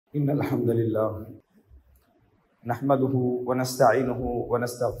إن الحمد لله نحمده ونستعينه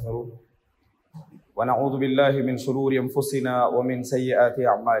ونستغفره ونعوذ بالله من شرور أنفسنا ومن سيئات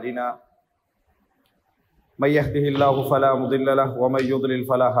أعمالنا من يهده الله فلا مضل له ومن يضلل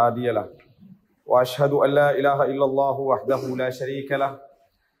فلا هادي له وأشهد أن لا إله إلا الله وحده لا شريك له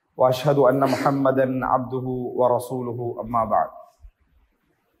وأشهد أن محمدا عبده ورسوله أما بعد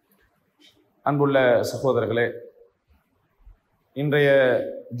அன்புள்ள சகோதரர்களே, இன்றைய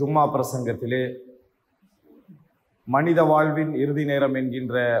ஜும்மா பிரசங்கத்திலே மனித வாழ்வின் இறுதி நேரம்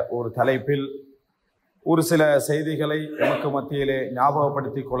என்கின்ற ஒரு தலைப்பில் ஒரு சில செய்திகளை நமக்கு மத்தியிலே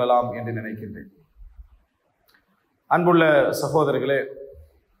ஞாபகப்படுத்திக் கொள்ளலாம் என்று நினைக்கின்றேன். அன்புள்ள சகோதரர்களே,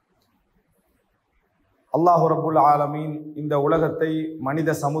 அல்லாஹ் ரப்புல் ஆலமீன் இந்த உலகத்தை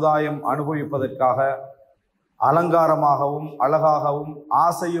மனித சமுதாயம் அனுபவிப்பதற்காக அலங்காரமாகவும் அழகாகவும்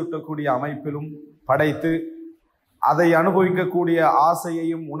ஆசையூட்டக்கூடிய அமைப்பிலும் படைத்து அதை அனுபவிக்கக்கூடிய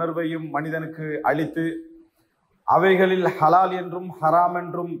ஆசையையும் உணர்வையும் மனிதனுக்கு அளித்து அவைகளில் ஹலால் என்றும் ஹராம்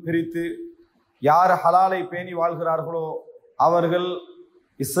என்றும் பிரித்து யார் ஹலாலை பேணி வாழ்கிறார்களோ அவர்கள்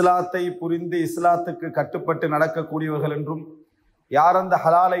இஸ்லாத்தை புரிந்து இஸ்லாத்துக்கு கட்டுப்பட்டு நடக்கக்கூடியவர்கள் என்றும், யார் அந்த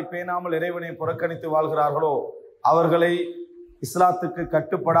ஹலாலை பேணாமல் இறைவனை புறக்கணித்து வாழ்கிறார்களோ அவர்களை இஸ்லாத்துக்கு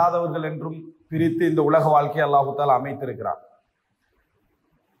கட்டுப்படாதவர்கள் என்றும் பிரித்து இந்த உலக வாழ்க்கையை அல்லாஹு தஆலா அமைத்திருக்கிறார்.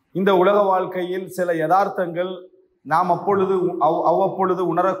 இந்த உலக வாழ்க்கையில் சில யதார்த்தங்கள் நாம் அவ்வப்பொழுது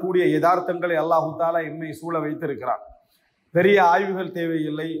உணரக்கூடிய யதார்த்தங்களை அல்லாஹு தஆலா எம்மை சூழ வைத்திருக்கிறார். பெரிய ஆய்வுகள்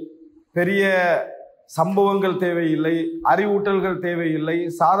தேவையில்லை, பெரிய சம்பவங்கள் தேவையில்லை, அறிவூட்டல்கள் தேவையில்லை.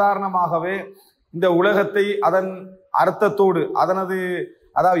 சாதாரணமாகவே இந்த உலகத்தை அதன் அர்த்தத்தோடு அதாவது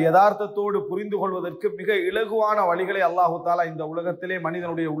யதார்த்தத்தோடு புரிந்து கொள்வதற்கு மிக இலகுவான வழிகளை அல்லாஹு தஆலா இந்த உலகத்திலே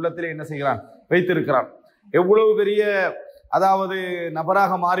மனிதனுடைய உள்ளத்திலே என்ன செய்கிறான், வைத்திருக்கிறான். எவ்வளவு பெரிய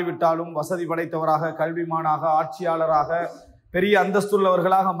நபராக மாறிவிட்டாலும், வசதி படைத்தவராக, கல்விமானாக, ஆட்சியாளராக, பெரிய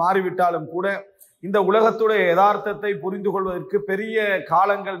அந்தஸ்துள்ளவர்களாக மாறிவிட்டாலும் கூட இந்த உலகத்துடைய யதார்த்தத்தை புரிந்து கொள்வதற்கு பெரிய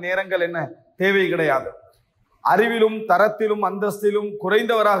காலங்கள் நேரங்கள் என்ன தேவை கிடையாது. அறிவிலும் தரத்திலும் அந்தஸ்திலும்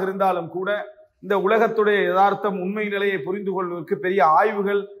குறைந்தவராக இருந்தாலும் கூட இந்த உலகத்துடைய யதார்த்தம் உண்மை நிலையை புரிந்து கொள்வதற்கு பெரிய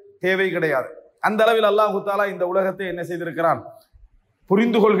ஆய்வுகள் தேவை கிடையாது. அந்த அளவில் அல்லாஹு தஆலா இந்த உலகத்தை என்ன செய்திருக்கிறான்,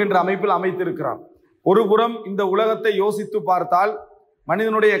 புரிந்து கொள்கின்ற அமைப்பில் அமைத்திருக்கிறான். ஒரு புறம் இந்த உலகத்தை யோசித்து பார்த்தால்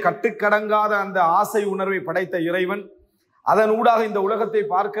மனிதனுடைய கட்டுக்கடங்காத அந்த ஆசை உணர்வை படைத்த இறைவன் அதன் ஊடாக இந்த உலகத்தை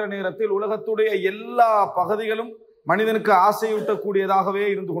பார்க்கிற நேரத்தில் உலகத்துடைய எல்லா பகுதிகளும் மனிதனுக்கு ஆசையூட்டக்கூடியதாகவே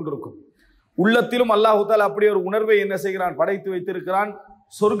இருந்து கொண்டிருக்கும். உள்ளத்திலும் அல்லாஹு தஆலா அப்படி ஒரு உணர்வை என்ன செய்கிறான், படைத்து வைத்திருக்கிறான்.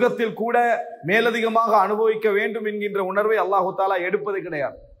 சொர்க்கத்தில் கூட மேலதிகமாக அனுபவிக்க வேண்டும் என்கின்ற உணர்வை அல்லாஹு தஆலா எடுப்பது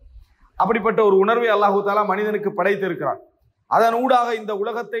கிடையாது. அப்படிப்பட்ட ஒரு உணர்வை அல்லாஹு தஆலா மனிதனுக்கு படைத்திருக்கிறான். அதன் ஊடாக இந்த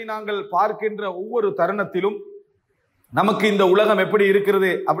உலகத்தை நாங்கள் பார்க்கின்ற ஒவ்வொரு தருணத்திலும் நமக்கு இந்த உலகம் எப்படி இருக்கிறது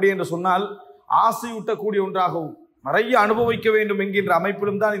அப்படி என்று சொன்னால் ஆசையூட்டக்கூடிய ஒன்றாகவும் நிறைய அனுபவிக்க வேண்டும் என்கின்ற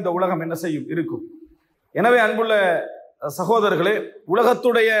அமைப்பிலும் தான் இந்த உலகம் என்ன செய்யும் இருக்கும். எனவே அன்புள்ள சகோதரர்களே,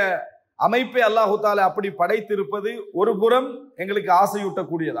 உலகத்துடைய அமைப்பை அல்லாஹு தஆலா அப்படி படைத்திருப்பது ஒரு புறம் எங்களுக்கு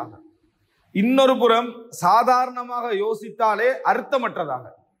ஆசையூட்டக்கூடியதாக, இன்னொரு புறம் சாதாரணமாக யோசித்தாலே அர்த்தமற்றதாக.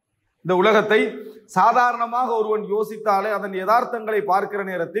 இந்த உலகத்தை சாதாரணமாக ஒருவன் யோசித்தாலே அதன் யதார்த்தங்களை பார்க்கிற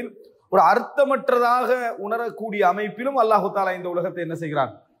நேரத்தில் ஒரு அர்த்தமற்றதாக உணரக்கூடிய அமைப்பிலும் அல்லாஹு தஆலா இந்த உலகத்தை என்ன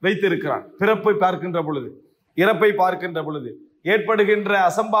செய்கிறான், வைத்திருக்கிறான். பிறப்பை பார்க்கின்ற பொழுது, இறப்பை பார்க்கின்ற பொழுது, ஏற்படுகின்ற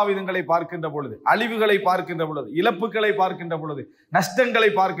அசம்பாவிதங்களை பார்க்கின்ற பொழுது, அழிவுகளை பார்க்கின்ற பொழுது, இழப்புகளை பார்க்கின்ற பொழுது, நஷ்டங்களை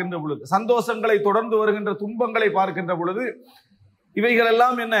பார்க்கின்ற பொழுது, சந்தோஷங்களை தொடர்ந்து வருகின்ற துன்பங்களை பார்க்கின்ற பொழுது, இவைகள்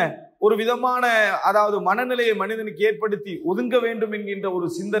எல்லாம் என்ன ஒரு விதமான மனநிலையை மனிதனுக்கு ஏற்படுத்தி ஒதுங்க வேண்டும் என்கின்ற ஒரு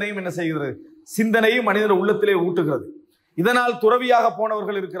சிந்தனையும் என்ன செய்கிறது, சிந்தனையும் மனிதன் உள்ளத்திலே ஊட்டுகிறது. இதனால் துறவியாக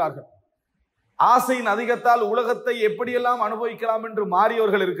போனவர்கள் இருக்கிறார்கள். ஆசையின் அதிகத்தால் உலகத்தை எப்படியெல்லாம் அனுபவிக்கலாம் என்று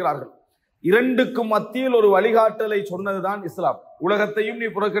மாறியவர்கள் இருக்கிறார்கள். இரண்டுக்கும் மத்தியில் ஒரு வழிகாட்டலை சொன்னதுதான் இஸ்லாம். உலகத்தையும் நீ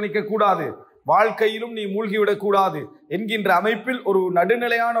புறக்கணிக்க கூடாது, வாழ்க்கையிலும் நீ மூழ்கிவிடக் கூடாது என்கின்ற அமைப்பில் ஒரு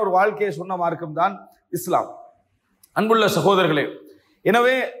நடுநிலையான ஒரு வாழ்க்கையை சொன்ன மார்க்கம் தான் இஸ்லாம். அன்புள்ள சகோதரர்களே,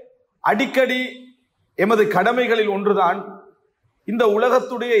 எனவே அடிக்கடி எமது கடமைகளில் ஒன்றுதான் இந்த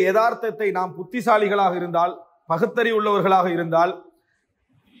உலகத்துடைய யதார்த்தத்தை நாம் புத்திசாலிகளாக இருந்தால், பகுத்தறிவு உள்ளவர்களாக இருந்தால்,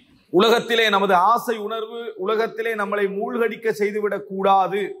 உலகத்திலே நமது ஆசை உணர்வு உலகத்திலே நம்மளை மூழ்கடிக்க செய்துவிடக்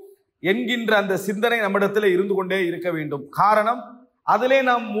கூடாது என்கின்ற அந்த சிந்தனை நம்மிடத்தில் இருந்து கொண்டே இருக்க வேண்டும். காரணம், அதிலே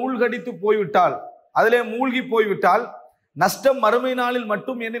நாம் மூழ்கடித்து போய்விட்டால், அதிலே மூழ்கி போய்விட்டால் நஷ்டம் மறுமை நாளில்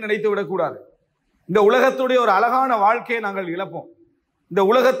மட்டும் என்று நினைத்து விடக்கூடாது. இந்த உலகத்துடைய ஒரு அழகான வாழ்க்கையை நாங்கள் இழப்போம். இந்த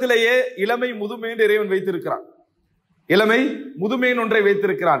உலகத்திலேயே இளமை முதுமை என்று இறைவன் வைத்திருக்கிறான். இளமை முதுமையின் ஒன்றை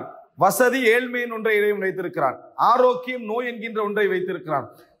வைத்திருக்கிறான், வசதி ஏழ்மையின் ஒன்றை இறைவன் வைத்திருக்கிறான், ஆரோக்கியம் நோய் என்கின்ற ஒன்றை வைத்திருக்கிறான்,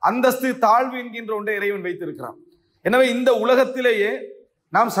 அந்தஸ்து தாழ்வு என்கின்ற ஒன்றை இறைவன் வைத்திருக்கிறான். எனவே இந்த உலகத்திலேயே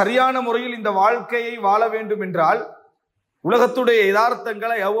நாம் சரியான முறையில் இந்த வாழ்க்கையை வாழ வேண்டும் என்றால் உலகத்துடைய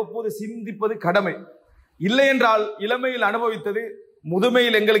யதார்த்தங்களை அவ்வப்போது சிந்திப்பது கடமை. இல்லை என்றால் இளமையில் அனுபவித்தது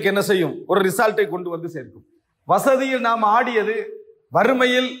முதுமையில் எங்களுக்கு என்ன செய்யும்? ஒரு ரிசல்ட்டை கொண்டு வந்து சேர்க்கும். வசதியில் நாம் ஆடியது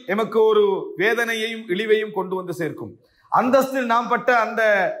வறுமையில் எமக்கு ஒரு வேதனையையும் இழிவையும் கொண்டு வந்து சேர்க்கும். அந்தஸ்தில் நாம் பட்ட அந்த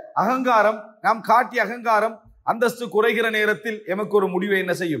அகங்காரம், நாம் காட்டிய அகங்காரம் அந்தஸ்து குறைகிற நேரத்தில் எமக்கு ஒரு முடிவை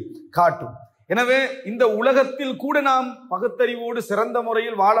என்ன செய்யும்? காட்டும். எனவே இந்த உலகத்தில் கூட நாம் பகுத்தறிவோடு சிறந்த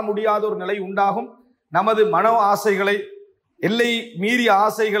முறையில் வாழ முடியாத ஒரு நிலை உண்டாகும். நமது மன ஆசைகளை, எல்லை மீறிய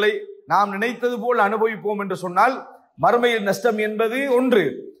ஆசைகளை நாம் நினைத்தது போல் அனுபவிப்போம் என்று சொன்னால் மறுமையில் நஷ்டம் என்பது ஒன்று.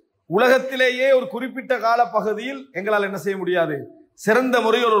 உலகத்திலேயே ஒரு குறிப்பிட்ட கால பகுதியில் எங்களால் என்ன செய்ய முடியாது? சிறந்த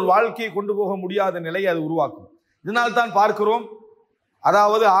முறையில் ஒரு வாழ்க்கையை கொண்டு போக முடியாத நிலையை அது உருவாக்கும். இதனால் தான் பார்க்கிறோம்,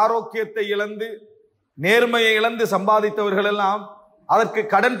 அதாவது ஆரோக்கியத்தை இழந்து நேர்மையை இழந்து சம்பாதித்தவர்கள் எல்லாம் அதற்கு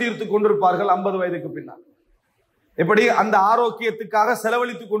கடன் தீர்த்து கொண்டிருப்பார்கள் 50 வயதுக்கு பின்னால். எப்படி? அந்த ஆரோக்கியத்துக்காக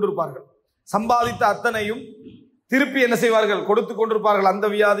செலவழித்துக் கொண்டிருப்பார்கள். சம்பாதித்த அத்தனையும் திருப்பி என்ன செய்வார்கள்? கொடுத்து கொண்டிருப்பார்கள். அந்த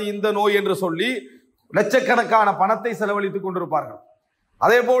வியாதி, இந்த நோய் என்று சொல்லி லட்சக்கணக்கான பணத்தை செலவழித்துக் கொண்டிருப்பார்கள்.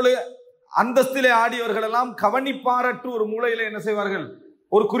 அதே போல அந்தஸ்திலே ஆடியவர்கள் எல்லாம் கவனிப்பாரற்று ஒரு மூலையில என்ன செய்வார்கள்?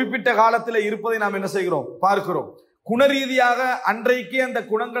 ஒரு குறிப்பிட்ட காலத்தில் இருப்பதை நாம் என்ன செய்கிறோம்? பார்க்கிறோம். குணரீதியாக அன்றைக்கு அந்த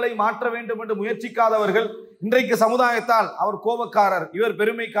குணங்களை மாற்ற வேண்டும் என்று முயற்சிக்காதவர்கள் இன்றைக்கு சமுதாயத்தால் அவர் கோபக்காரர், இவர்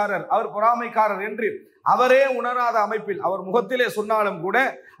பெருமைக்காரர், அவர் பொறாமைக்காரர் என்று அவரே உணராத அமைப்பில் அவர் முகத்திலே சொன்னாலும் கூட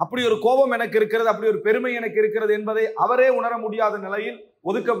அப்படி ஒரு கோபம் எனக்கு இருக்கிறது, அப்படி ஒரு பெருமை எனக்கு இருக்கிறது என்பதை அவரே உணர முடியாத நிலையில்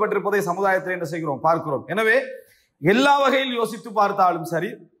ஒதுக்கப்பட்டிருப்பதை சமுதாயத்தில் என்ன செய்கிறோம்? பார்க்கிறோம். எனவே எல்லா வகையில் யோசித்து பார்த்தாலும் சரி,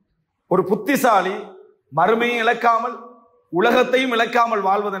 ஒரு புத்திசாலி மறுமையை இழக்காமல் உலகத்தையும் இழக்காமல்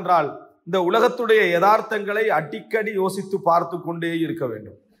வாழ்வதென்றால் இந்த உலகத்துடைய யதார்த்தங்களை அடிக்கடி யோசித்து பார்த்து கொண்டே இருக்க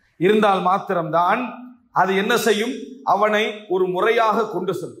வேண்டும். இருந்தால் மாத்திரம்தான் அது என்ன செய்யும்? அவனை ஒரு முறையாக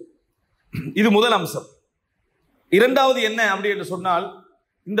கொண்டு செல்லும். இது முதல் அம்சம். இரண்டாவது என்ன அப்படி என்று சொன்னால்,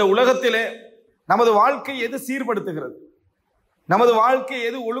 இந்த உலகத்திலே நமது வாழ்க்கை எது சீர்படுத்துகிறது, நமது வாழ்க்கை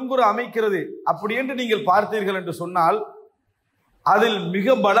எது ஒழுங்குற அமைக்கிறது அப்படி என்று நீங்கள் பார்த்தீர்கள் என்று சொன்னால், அதில்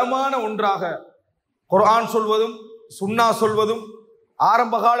மிக பலமான ஒன்றாக குர்ஆன் சொல்வதும் சுன்னா சொல்வதும்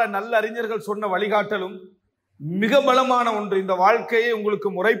ஆரம்பகால நல்ல அறிஞர்கள் சொன்ன வழிகாட்டலும் மிக பலமான ஒன்று. இந்த வாழ்க்கையை உங்களுக்கு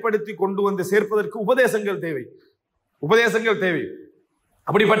முறைப்படுத்தி கொண்டு வந்து சேர்ப்பதற்கு உபதேசங்கள் தேவை. உபதேசங்கள் தேவை.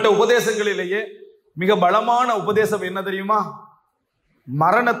 அப்படிப்பட்ட உபதேசங்களிலேயே மிக பலமான உபதேசம் என்ன தெரியுமா?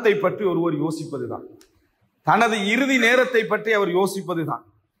 மரணத்தை பற்றி ஒருவர் யோசிப்பதுதான். தனது இறுதி நேரத்தை பற்றி அவர் யோசிப்பதுதான்.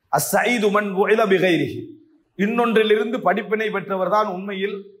 அஸ்ஸஈது மன் உஇல பிகைரிஹி. இன்னொன்றிலிருந்து படிப்பினை பெற்றவர் தான்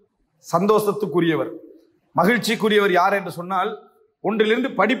உண்மையில் சந்தோஷத்துக்குரியவர், மகிழ்ச்சிக்குரியவர். யார் என்று சொன்னால் ஒன்றிலிருந்து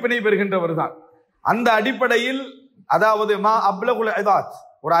படிப்பினை பெறுகின்றவர் தான். அந்த அடிப்படையில் அதாவது மா அப்லகுல் இதாத்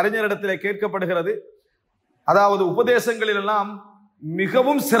ஒரு அறிஞரிடத்திலே கேட்கப்படுகிறது, அதாவது உபதேசங்களில் எல்லாம்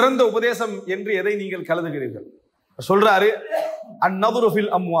மிகவும் சிறந்த உபதேசம் என்று எதை நீங்கள் கருதுகிறீர்கள்? சொல்றாரு, அந்நதுரு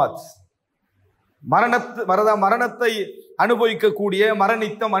ஃபில் அம்வாத். மரணத்தை அனுபவிக்கக்கூடிய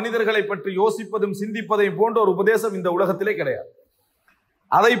மரணித்த மனிதர்களை பற்றி யோசிப்பதும் சிந்திப்பதையும் போன்ற ஒரு உபதேசம் இந்த உலகத்திலே கிடையாது.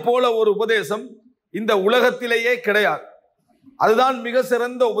 அதை போல ஒரு உபதேசம் இந்த உலகத்திலேயே கிடையாது. அதுதான் மிக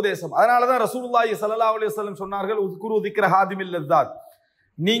சிறந்த உபதேசம். அதனாலதான் ரசூலுல்லாஹி ஸல்லல்லாஹு அலைஹி வஸல்லம் சொன்னார்கள், உஸ்குரு திக்ர ஹாதிமில் லஸ்ஸாத்.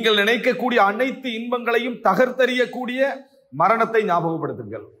 நீங்கள் நினைக்கக்கூடிய அனைத்து இன்பங்களையும் தகர்த்தெறியக்கூடிய மரணத்தை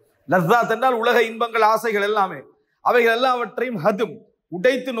ஞாபகப்படுத்துங்கள். லஸ்ஸாத் என்றால் உலக இன்பங்கள், ஆசைகள் எல்லாமே, அவைகள் எல்லாவற்றையும் ஹதும்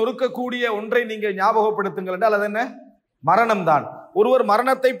உடைத்து நொறுக்கக்கூடிய ஒன்றை நீங்கள் ஞாபகப்படுத்துங்கள் என்றால் அது என்ன? மரணம் தான். ஒருவர்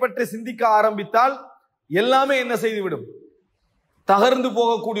மரணத்தை பற்றி சிந்திக்க ஆரம்பித்தால் எல்லாமே என்ன செய்துவிடும்? தகர்ந்து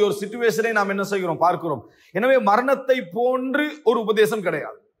போகக்கூடிய ஒரு சிச்சுவேஷனை நாம் என்ன செய்கிறோம்? பார்க்கிறோம். எனவே மரணத்தை போன்று ஒரு உபதேசம்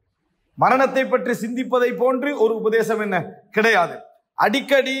கிடையாது. மரணத்தை பற்றி சிந்திப்பதை போன்று ஒரு உபதேசம் என்ன கிடையாது.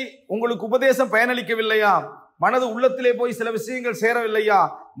 அடிக்கடி உங்களுக்கு உபதேசம் பயனளிக்கவில்லையா? மனது உள்ளத்திலே போய் சில விஷயங்கள் சேரவில்லையா?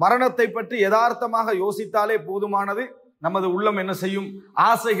 மரணத்தை பற்றி யதார்த்தமாக யோசித்தாலே போதுமானது. நமது உள்ளம் என்ன செய்யும்?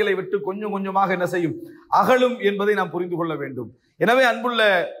 ஆசைகளை விட்டு கொஞ்சம் கொஞ்சமாக என்ன செய்யும்? அகலும் என்பதை நாம் புரிந்து கொள்ள வேண்டும். எனவே அன்புள்ள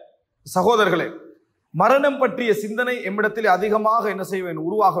சகோதரர்களே, மரணம் பற்றிய சிந்தனை எம்மிடத்தில் அதிகமாக என்ன செய்ய வேண்டும்?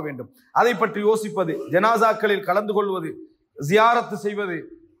 உருவாக வேண்டும். அதை பற்றி யோசிப்பது, ஜனாசாக்களில் கலந்து கொள்வது, ஜியாரத்து செய்வது,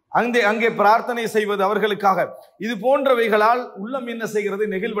 அங்கே பிரார்த்தனை செய்வது அவர்களுக்காக, இது போன்றவைகளால் உள்ளம் என்ன செய்கிறது?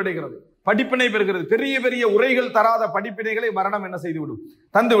 நெகிழ்வடைகிறது, படிப்பினை பெறுகிறது. பெரிய பெரிய உரைகள் தராத படிப்பினைகளை மரணம் என்ன செய்துவிடும்?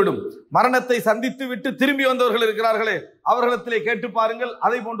 தந்துவிடும். மரணத்தை சந்தித்து விட்டு திரும்பி வந்தவர்கள் இருக்கிறார்களே, அவர்களிடத்திலே கேட்டு பாருங்கள்,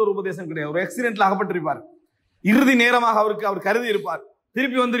 அதை போன்ற ஒரு உபதேசம் கிடையாது. ஒரு ஆக்சிடென்ட்ல அகப்பட்டிருப்பார், இறுதி நேரமாக அவர் கருதி இருப்பார்,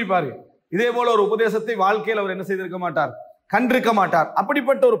 திருப்பி வந்திருப்பார். இதே போல ஒரு உபதேசத்தை வாழ்க்கையில் அவர் என்ன செய்திருக்க மாட்டார்? கண்டிருக்க மாட்டார்.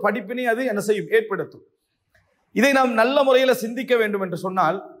 அப்படிப்பட்ட ஒரு படிப்பினை அது என்ன செய்யும்? ஏற்படுத்தும். இதை நாம் நல்ல முறையில் சிந்திக்க வேண்டும் என்று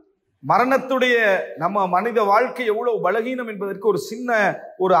சொன்னால், மரணத்துடைய நம்ம மனித வாழ்க்கை எவ்வளவு பலகீனம் என்பதற்கு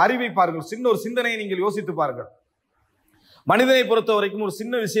ஒரு அறிவை பாருங்கள், சின்ன ஒரு சிந்தனையை நீங்கள் யோசித்து பாருங்கள். மனிதனை பொறுத்த வரைக்கும் ஒரு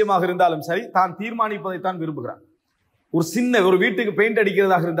சின்ன விஷயமாக இருந்தாலும் சரி, தான் தீர்மானிப்பதைத்தான் விரும்புகிறான். ஒரு வீட்டுக்கு பெயிண்ட்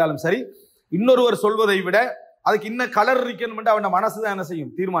அடிக்கிறதாக இருந்தாலும் சரி, இன்னொருவர் சொல்வதை விட அதுக்கு இன்னும் கலர் இருக்கணும் அவன் மனசுதான் என்ன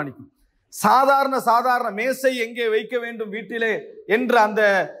செய்யும், தீர்மானிக்கும். சாதாரண மேசை எங்கே வைக்க வேண்டும் வீட்டிலே என்ற அந்த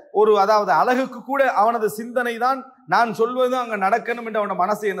ஒரு அதாவது அழகுக்கு கூட அவனது சிந்தனை தான் நான் சொல்வது அங்க நடக்கணும் என்று அவன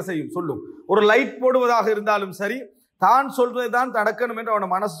மனசு என்ன செய்யும், சொல்லும். ஒரு லைட் போடுவதாக இருந்தாலும் சரி, தான் சொல்வதுதான் நடக்கணும் என்று அவன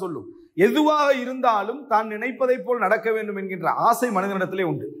மனசு சொல்லும். எதுவாக இருந்தாலும் தான் நினைப்பதை போல் நடக்க வேண்டும் என்கின்ற ஆசை மனிதனிடத்திலே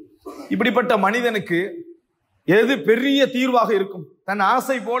உண்டு. இப்படிப்பட்ட மனிதனுக்கு எது பெரிய தீர்வாக இருக்கும்? தன்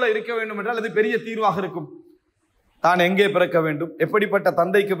ஆசை போல இருக்க வேண்டும் என்றால் அது பெரிய தீர்வாக இருக்கும். தான் எங்கே பிறக்க வேண்டும், எப்படிப்பட்ட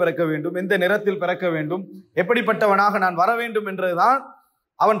தந்தைக்கு பிறக்க வேண்டும், எந்த நிறத்தில் பிறக்க வேண்டும், எப்படிப்பட்டவனாக நான் வர வேண்டும் என்றுதான்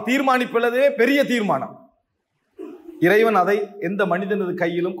அவன் தீர்மானிப்பதே பெரிய தீர்மானம். இறைவன் அதை எந்த மனிதனது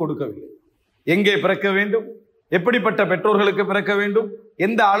கையிலும் கொடுக்கவில்லை. எங்கே பிறக்க வேண்டும், எப்படிப்பட்ட பெற்றோர்களுக்கு பிறக்க வேண்டும்,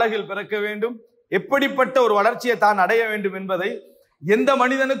 எந்த அழகில் பிறக்க வேண்டும், எப்படிப்பட்ட ஒரு வளர்ச்சியை தான் அடைய வேண்டும் என்பதை எந்த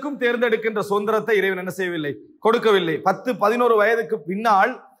மனிதனுக்கும் தேர்ந்தெடுக்கின்ற சுதந்திரத்தை இறைவன் என்ன செய்யவில்லை, கொடுக்கவில்லை. 10-11 வயதுக்கு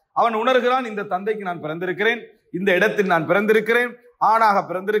பின்னால் அவன் உணர்கிறான், இந்த தந்தைக்கு நான் பிறந்திருக்கிறேன், இந்த இடத்தில் நான் பிறந்திருக்கிறேன், ஆணாக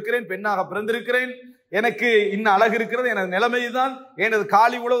பிறந்திருக்கிறேன், பெண்ணாக பிறந்திருக்கிறேன், எனக்கு இன்னும் அழகு இருக்கிறது, எனது நிலைமை தான், எனது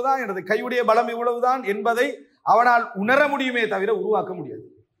கால் இவ்வளவுதான், எனது கையுடைய பலம் இவ்வளவுதான் என்பதை அவனால் உணர முடியுமே தவிர உருவாக்க முடியாது.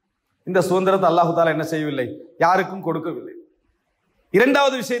 இந்த சுதந்திரத்தை அல்லாஹு தாலா என்ன செய்யவில்லை, யாருக்கும் கொடுக்கவில்லை.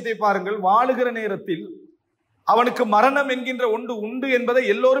 இரண்டாவது விஷயத்தை பாருங்கள். வாழுகிற நேரத்தில் அவனுக்கு மரணம் என்கின்ற ஒன்று உண்டு என்பதை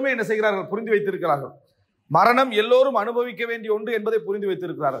எல்லோருமே என்ன செய்கிறார்கள், புரிந்து வைத்திருக்கிறார்கள். மரணம் எல்லோரும் அனுபவிக்க வேண்டிய ஒன்று என்பதை புரிந்து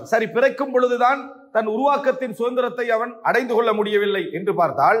வைத்திருக்கிறார்கள். சரி, பிறக்கும் பொழுதுதான் தன் உருவாக்கத்தின் சுதந்திரத்தை அவன் அடைந்து கொள்ள முடியவில்லை என்று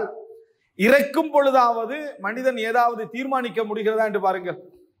பார்த்தால், இறக்கும் பொழுதாவது மனிதன் ஏதாவது தீர்மானிக்க முடிகிறதா என்று பாருங்கள்.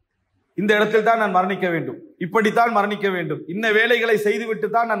 இந்த இடத்தில் தான் நான் மரணிக்க வேண்டும், இப்படித்தான் மரணிக்க வேண்டும், இன்ன வேலைகளை செய்துவிட்டு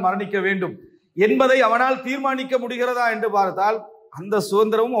தான் நான் மரணிக்க வேண்டும் என்பதை அவனால் தீர்மானிக்க முடிகிறதா என்று பார்த்தால் அந்த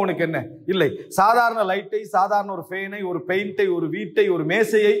சுதந்திரமும் அவனுக்கு என்ன இல்லை. சாதாரண லைட்டை, சாதாரண ஒரு ஃபேனை, ஒரு பெயிண்டை, ஒரு வீட்டை, ஒரு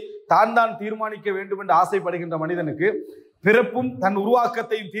மேசையை தான் தீர்மானிக்க வேண்டும் என்று ஆசைப்படுகின்ற மனிதனுக்கு பிறப்பும் தன்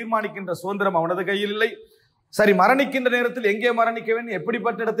உருவாக்கத்தையும் தீர்மானிக்கின்ற சுதந்திரம் அவனது கையில் இல்லை. சரி, மரணிக்கின்ற நேரத்தில் எங்கே மரணிக்க வேண்டும்,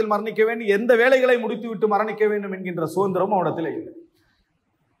 எப்படிப்பட்ட இடத்தில் மரணிக்க வேண்டும், எந்த வேலைகளை முடித்துவிட்டு மரணிக்க வேண்டும் என்கின்ற சுதந்திரமும் அவனத்தில் இல்லை.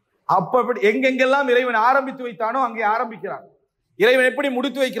 அப்படி எங்கெங்கெல்லாம் இறைவன் ஆரம்பித்து வைத்தானோ அங்கே ஆரம்பிக்கிறான், இறைவன் எப்படி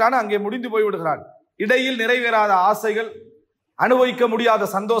முடித்து வைக்கிறானோ அங்கே முடிந்து போய்விடுகிறான். இடையில் நிறைவேறாத ஆசைகள், அனுபவிக்க முடியாத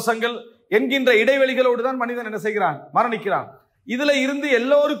சந்தோஷங்கள் என்கின்ற இடைவெளிகளோடு தான் மனிதன் என்ன செய்கிறான், மரணிக்கிறான். இதுல இருந்து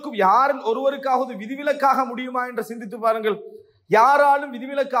எல்லோருக்கும் யாரும் ஒருவருக்காவது விதிவிலக்காக முடியுமா என்று சிந்தித்து பாருங்கள். யாராலும்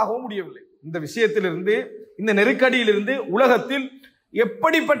விதிவிலக்காகவும் முடியவில்லை. இந்த விஷயத்திலிருந்து, இந்த நெருக்கடியிலிருந்து உலகத்தில்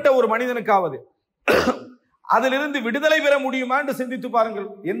எப்படிப்பட்ட ஒரு மனிதனுக்காவது அதிலிருந்து விடுதலை பெற முடியுமா என்று சிந்தித்து பாருங்கள்.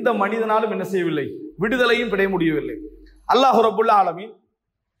 எந்த மனிதனாலும் என்ன செய்யவில்லை, விடுதலையும் பெற முடியவில்லை. அல்லாஹ் ரப்புல் ஆலமீன்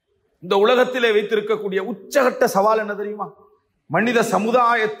இந்த உலகத்திலே வைத்திருக்கக்கூடிய உச்சகட்ட சவால் என்ன தெரியுமா? மனித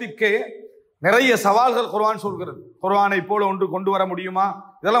சமுதாயத்திற்கே நிறைய சவால்கள் குர்ஆன் சொல்கிறது. குர்ஆனை போல ஒன்று கொண்டு வர முடியுமா?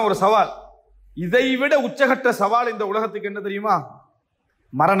 இதெல்லாம் ஒரு சவால். இதைவிட உச்சகட்ட சவால் இந்த உலகத்துக்கு என்ன தெரியுமா?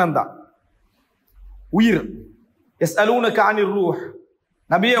 மரணம் தான், உயிர். யஸ்அலூனக அனிர் ரூஹ்,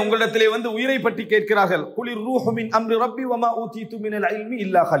 நபியே உங்களிடத்திலே வந்து உயிரை பற்றி கேட்கிறார்கள். குலிர் ரூஹு மின் அம்ரி ரப்பி வமா ஊதீது மினல் இல்மி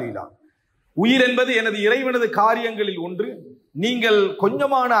இல்லா கலீலா. உயிர் என்பது எனது இறைவனது காரியங்களில் ஒன்று, நீங்கள்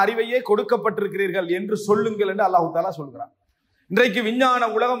கொஞ்சமான அறிவையே கொடுக்கப்பட்டிருக்கிறீர்கள் என்று சொல்லுங்கள் என்று அல்லாஹ் தஆலா சொல்கிறார். இன்றைக்கு விஞ்ஞான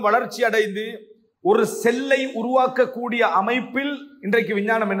உலகம் வளர்ச்சி அடைந்து ஒரு செல்லை உருவாக்கக்கூடிய அமைப்பில் இன்றைக்கு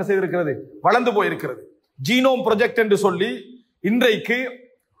விஞ்ஞானம் என்ன செய்திருக்கிறது, வளர்ந்து போயிருக்கிறது. ஜீனோம் ப்ராஜெக்ட் என்று சொல்லி இன்றைக்கு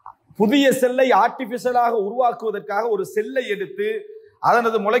புதிய செல்லை ஆர்டிபிஷியலாக உருவாக்குவதற்காக ஒரு செல்லை எடுத்து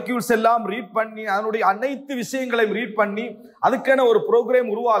அதனது மொலக்யூல்ஸ் எல்லாம் ரீட் பண்ணி அதனுடைய அனைத்து விஷயங்களையும் ரீட் பண்ணி அதுக்கான ஒரு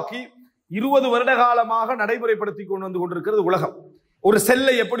ப்ரோக்ராம் உருவாக்கி 20 வருட காலமாக நடைமுறைப்படுத்தி கொண்டு வந்து கொண்டிருக்கிறது உலகம். ஒரு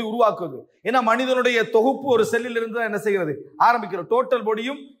செல்லை எப்படி உருவாக்குவது? ஏன்னா மனிதனுடைய தொகுப்பு ஒரு செல்லில் இருந்து என்ன செய்கிறது, ஆரம்பிக்கிறது. டோட்டல்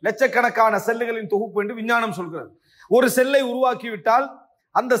பாடியும் லட்சக்கணக்கான செல்லுகளின் தொகுப்பு என்று விஞ்ஞானம் சொல்கிறது. ஒரு செல்லை உருவாக்கிவிட்டால்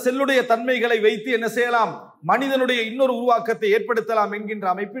அந்த செல்லுடைய தன்மைகளை வைத்து என்ன செய்யலாம், மனிதனுடைய இன்னொரு உருவாக்கத்தை ஏற்படுத்தலாம் என்கின்ற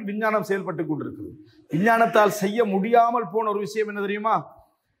அமைப்பில் விஞ்ஞானம் செயல்பட்டு கொண்டிருக்கிறது. விஞ்ஞானத்தால் செய்ய முடியாமல் போன ஒரு விஷயம் என்ன தெரியுமா?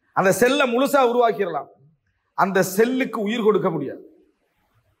 அந்த செல்லை முழுசா உருவாக்கிடலாம், அந்த செல்லுக்கு உயிர் கொடுக்க முடியாது.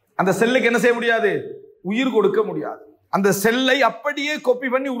 அந்த செல்லுக்கு என்ன செய்ய முடியாது, உயிர் கொடுக்க முடியாது. அந்த செல்லை அப்படியே காப்பி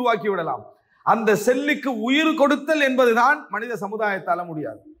பண்ணி உருவாக்கி விடலாம். அந்த செல்லுக்கு உயிர் கொடுத்தல் என்பதுதான் மனித சமுதாயத்தால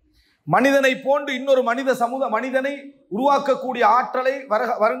முடியாது. மனிதனை போன்று இன்னொரு மனிதனை உருவாக்கக்கூடிய ஆற்றலை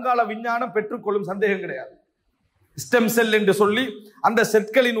வருங்கால விஞ்ஞானம் பெற்றுக்கொள்ளும், சந்தேகம் கிடையாது. ஸ்டெம் செல் என்று சொல்லி அந்த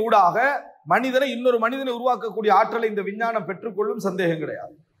செல்களின் ஊடாக மனிதனை இன்னொரு மனிதனை உருவாக்கக்கூடிய ஆற்றலை இந்த விஞ்ஞானம் பெற்றுக்கொள்ளும், சந்தேகம்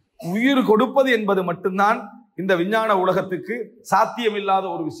கிடையாது. உயிர் கொடுப்பது என்பது மட்டும்தான் இந்த விஞ்ஞான உலகத்துக்கு சாத்தியமில்லாத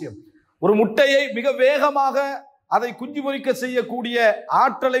ஒரு விஷயம். ஒரு முட்டையை மிக வேகமாக அதை குஞ்சு பொரிக்க செய்யக்கூடிய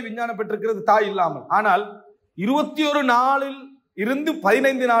ஆற்றலை விஞ்ஞானம் பெற்றிருக்கிறது தாய் இல்லாமல். ஆனால் 21 நாளில் இருந்து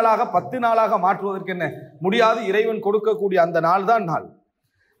 15 நாளாக 10 நாளாக மாற்றுவதற்கு என்ன முடியாது. இறைவன் கொடுக்கக்கூடிய அந்த நாள் தான் நாள்.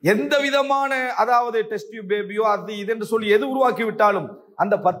 எந்த விதமான அதாவது டெஸ்ட் பேபியோ அது இது என்று சொல்லி எது உருவாக்கி விட்டாலும்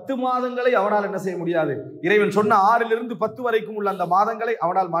அந்த 10 மாதங்களை அவனால் என்ன செய்ய முடியாது. இறைவன் சொன்ன 6லிருந்து 10 வரைக்கும் உள்ள அந்த மாதங்களை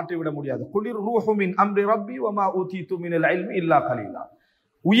அவனால் மாற்றிவிட முடியாது. குலிர் ரூஹு மின் அம்ரி ரப்பி வமா ஊதீது மினல் இல்மி இல்லா கலீலா.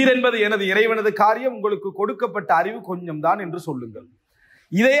 உயிர் என்பது எனது இறைவனது காரியம், உங்களுக்கு கொடுக்கப்பட்ட அறிவு கொஞ்சம் தான் என்று சொல்லுங்கள்.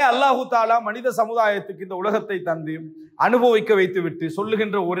 இதையே அல்லாஹு தாலா மனித சமுதாயத்துக்கு இந்த உலகத்தை தந்து அனுபவிக்க வைத்துவிட்டு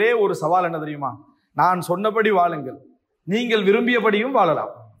சொல்லுகின்ற ஒரே ஒரு சவால் என்ன தெரியுமா? நான் சொன்னபடி வாழுங்கள், நீங்கள் விரும்பியபடியும்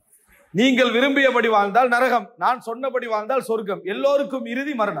வாழலாம். நீங்கள் விரும்பியபடி வாழ்ந்தால் நரகம், நான் சொன்னபடி வாழ்ந்தால் சொர்க்கம். எல்லோருக்கும்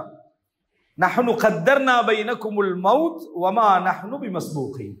இறுதி மரணம். நஹ்னு கத்தர்னா பைனகுமுல் மௌத் வமா நஹ்னு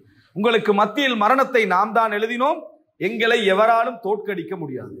பிமஸ்பூகீன். உங்களுக்கு மத்தியில் மரணத்தை நாம் தான் எழுதினோம், எங்களை எவராலும் தோற்கடிக்க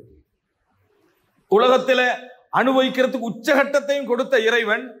முடியாது. உலகத்தில் அனுபவிக்கிறதுக்கு உச்சகட்டத்தையும் கொடுத்த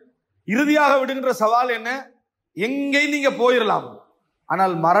இறைவன் இறுதியாக விடுகின்ற சவால் என்ன? எங்கேயும் நீங்க போயிடலாம்,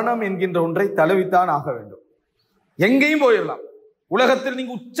 ஆனால் மரணம் என்கின்ற ஒன்றை தழுவித்தான் ஆக வேண்டும். எங்கேயும் போயிடலாம், உலகத்தில்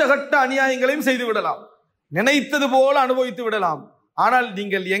நீங்க உச்சகட்ட அநியாயங்களையும் செய்து விடலாம், நினைத்தது போல அனுபவித்து விடலாம், ஆனால்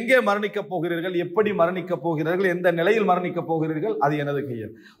நீங்கள் எங்கே மரணிக்க போகிறீர்கள், எப்படி மரணிக்க போகிறீர்கள், எந்த நிலையில் மரணிக்க போகிறீர்கள், அது எனது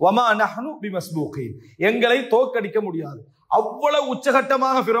கையில். வமா நஹ்னு பிமஸ்பூகீன். எங்களை தோற்கடிக்க முடியாது. அவ்வளவு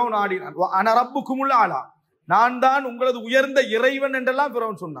உச்சகட்டமாக ஃபிரௌன் ஆடினான். அன ரப்புக்குமுல் ஆலா, நான் தான் உங்களது உயர்ந்த இறைவன் என்றெல்லாம்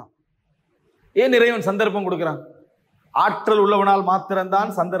ஃபிரௌன் சொன்னான். ஏன் இறைவன் சந்தர்ப்பம் கொடுக்கிறான்? ஆற்றல் உள்ளவனால் மாத்திரம்தான்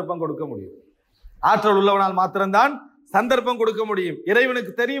சந்தர்ப்பம் கொடுக்க முடியும். ஆற்றல் உள்ளவனால் மாத்திரம்தான் சந்தர்ப்பம் கொடுக்க முடியும்.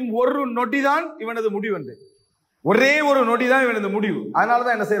 இறைவனுக்கு தெரியும் ஒரு நொடிதான் இவனது முடிவு என்று. ஒரே ஒரு நொடிதான் இவனது முடிவு.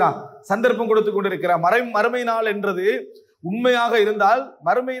 அதனாலதான் என்ன செய்யறான்? சந்தர்ப்பம் கொடுத்து கொண்டிருக்கிறான். மறுமை நாள் என்றது உண்மையாக இருந்தால்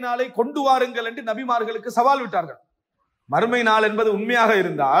மறுமை நாளை கொண்டு வாருங்கள் என்று நபிமார்களுக்கு சவால் விட்டார்கள். மறுமை நாள் என்பது உண்மையாக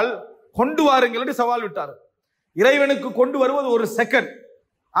இருந்தால் கொண்டு வாருங்கள் என்று சவால் விட்டார்கள். இறைவனுக்கு கொண்டு வருவது ஒரு செகண்ட்,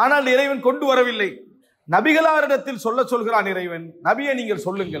 ஆனால் இறைவன் கொண்டு வரவில்லை. நபிகளாரிடத்தில் சொல்கிறான் இறைவன், நபியை நீங்கள்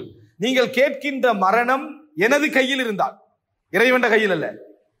சொல்லுங்கள், நீங்கள் கேட்கின்ற மரணம் எனது கையில் இருந்தால், இறைவன் கையில் அல்ல,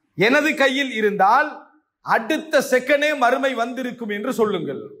 எனது கையில் இருந்தால் அடுத்த செகண்டே மறுமை வந்திருக்கும் என்று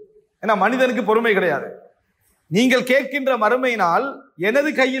சொல்லுங்கள். ஏன்னா மனிதனுக்கு பொறுமை கிடையாது. நீங்கள் கேட்கின்ற மறுமை நாள்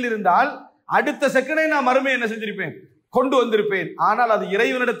எனது கையில் இருந்தால் அடுத்த செகண்டே நான் மறுமை என்ன செஞ்சிருப்பேன், கொண்டு வந்திருப்பேன். ஆனால் அது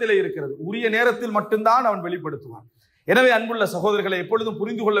இறைவனிடத்திலே இருக்கிறது. உரிய நேரத்தில் மட்டும்தான் அவன் வெளிப்படுத்துவான். எனவே அன்புள்ள சகோதரர்களை எப்பொழுதும்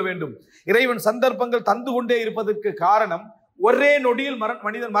புரிந்து கொள்ள வேண்டும். இறைவன் சந்தர்ப்பங்கள் தந்து கொண்டே இருப்பதற்கு காரணம், ஒரே நொடியில்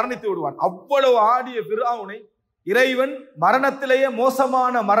மனிதன் மரணித்து விடுவான். அவ்வளவு ஆடிய ஃபிரௌனை இறைவன் மரணத்திலேயே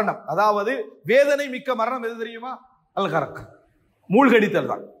மோசமான மரணம், அதாவது வேதனை மிக்க மரணம் எது தெரியுமா? அல்கரக்,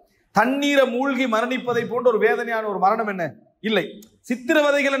 மூழ்கடித்தல் தான். தண்ணீரை மூழ்கி மரணிப்பதை போன்ற ஒரு வேதனையான ஒரு மரணம் என்ன இல்லை.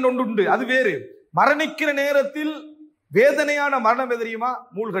 சித்திரவதைகள் என்று ஒன்று உண்டு, அது வேறு. மரணிக்கிற நேரத்தில் வேதனையான மரணம் எது தெரியுமா?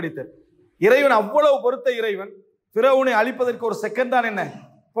 மூழ்கடித்தல். இறைவன் அவ்வளவு பொறுத்த இறைவன் ஃபிரௌனை அழிப்பதற்கு ஒரு செகண்ட் தான் என்ன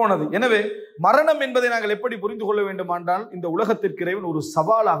போனது. எனவே மரணம் என்பதை நாங்கள் எப்படி புரிந்து கொள்ள வேண்டும் என்றால், இந்த உலகத்திற்கு இறைவன் ஒரு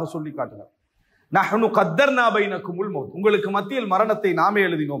சவாலாக சொல்லி காட்டுகிறார். நஹ்னு கத்தர்னா பைனகுமுல் மௌத், உங்களுக்கு மத்தியில் மரணத்தை நாமே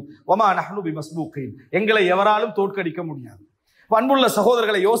எழுதினோம். வமா நஹ்னு பிமஸ்பூகீன், எங்களை எவராலும் தோற்கடிக்க முடியாது. அன்புள்ள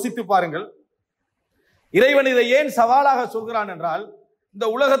சகோதரர்களை யோசித்து பாருங்கள். இறைவன் இதை ஏன் சவாலாக சொல்கிறான் என்றால், இந்த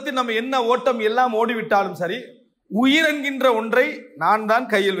உலகத்தில் நம்ம என்ன ஓட்டம் எல்லாம் ஓடிவிட்டாலும் சரி, உயிர் என்கின்ற ஒன்றை நான் தான்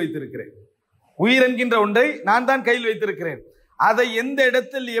கையில் வைத்திருக்கிறேன். உயிர் என்கின்ற ஒன்றை நான் தான் கையில் வைத்திருக்கிறேன். அதை எந்த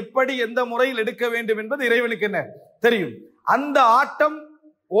இடத்தில் எப்படி எந்த முறையில் எடுக்க வேண்டும் என்பது இறைவனுக்கு என்ன தெரியும். அந்த ஆட்டம்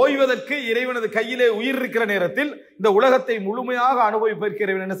ஓய்வதற்கு இறைவனது கையிலே உயிர் இருக்கிற நேரத்தில் இந்த உலகத்தை முழுமையாக அனுபவிப்பதற்கு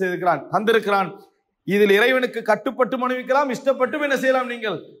இறைவன் என்ன செய்திருக்கிறான், தந்திருக்கிறான். இதில் இறைவனுக்கு கட்டுப்பட்டு அனுபவிக்கலாம், இஷ்டப்பட்டும் என்ன செய்யலாம்,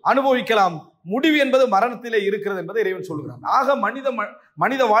 நீங்கள் அனுபவிக்கலாம். முடிவு என்பது மரணத்திலே இருக்கிறது என்பதை இறைவன் சொல்கிறான். ஆக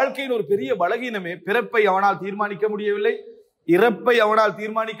மனித வாழ்க்கையின் ஒரு பெரிய பலகீனமே, பிறப்பை அவனால் தீர்மானிக்க முடியவில்லை, இறப்பை அவனால்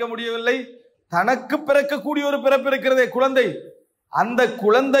தீர்மானிக்க முடியவில்லை. தனக்கு பிறக்கக்கூடிய ஒரு பிறப்பு இருக்கிறதே, குழந்தை, அந்த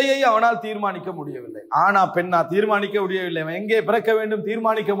குழந்தையை அவனால் தீர்மானிக்க முடியவில்லை. ஆனா பெண்ணா தீர்மானிக்க முடியவில்லை. எங்கே பிறக்க வேண்டும்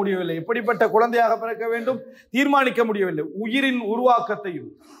தீர்மானிக்க முடியவில்லை. எப்படிப்பட்ட குழந்தையாக பிறக்க வேண்டும் தீர்மானிக்க முடியவில்லை. உயிரின் உருவாக்கத்தையும்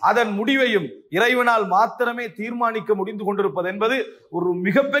அதன் முடிவையும் இறைவனால் மாத்திரமே தீர்மானிக்க முடிந்து கொண்டிருப்பது என்பது ஒரு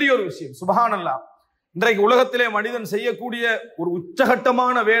மிகப்பெரிய ஒரு விஷயம். சுப்ஹானல்லாஹ். இன்றைக்கு உலகத்திலே மனிதன் செய்யக்கூடிய ஒரு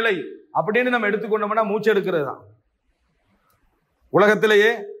உச்சகட்டமான வேலை அப்படின்னு நம்ம எடுத்துக்கொண்டோம்னா மூச்சு எடுக்கிறது தான்.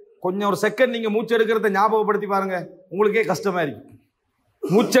 உலகத்திலேயே கொஞ்சம் ஒரு செகண்ட் நீங்க மூச்சு எடுக்கிறத ஞாபகப்படுத்தி பாருங்க, உங்களுக்கே கஷ்டமா இருக்கு.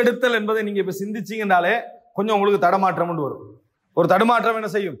 மூச்செடுத்தல் என்பதை நீங்க இப்ப சிந்திச்சீங்கன்னாலே கொஞ்சம் உங்களுக்கு தடமாற்றம் வரும். ஒரு தடுமாற்றம் என்ன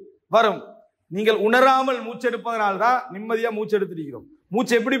செய்யும், வரும். நீங்கள் உணராமல் மூச்செடுப்பதனால்தான் நிம்மதியா மூச்சு எடுத்துக்கிறோம்.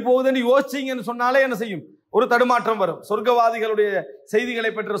 மூச்சு எப்படி போகுதுன்னு யோசிச்சீங்கன்னு சொன்னாலே என்ன செய்யும், ஒரு தடுமாற்றம் வரும். சொர்க்கவாதிகளுடைய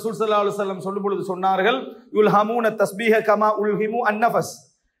செய்திகளை பெற்ற ரசூல் ஸல்லல்லாஹு அலைஹி வஸல்லம் சொல்லும் பொழுது சொன்னார்கள், யுல்ஹமூன தஸ்பீஹ கமா உல்ஹிமு அன்னஃபஸ்.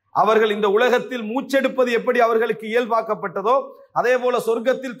 அவர்கள் இந்த உலகத்தில் மூச்செடுப்பது எப்படி அவர்களுக்கு இயல்பாக்கப்பட்டதோ அதே போல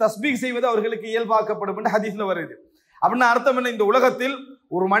சொர்க்கத்தில் தஸ்பீஹ் செய்வது அவர்களுக்கு இயல்பாக்கப்படும் என்று ஹதீஸ்ல வருது. அப்படின்னா அர்த்தம் என்ன, இந்த உலகத்தில்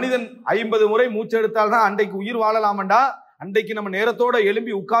ஒரு மனிதன் 50 முறை மூச்செடுத்தால் தான் அன்றைக்கு உயிர் வாழலாமண்டா, அன்றைக்கு நம்ம நேரத்தோட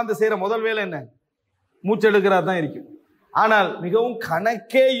எழும்பி உட்கார்ந்து செய்யற முதல் வேலை என்ன, மூச்செடுக்கிறா தான் இருக்கும். ஆனால் மிகவும்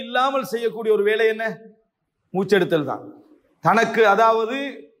கணக்கே இல்லாமல் செய்யக்கூடிய ஒரு வேலை என்ன, மூச்செடுத்தல் தான். தனக்கு அதாவது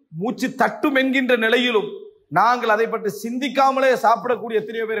மூச்சு தட்டும் என்கின்ற நிலையிலும் நாங்கள் அதை பற்றி சிந்திக்காமலே சாப்பிடக்கூடிய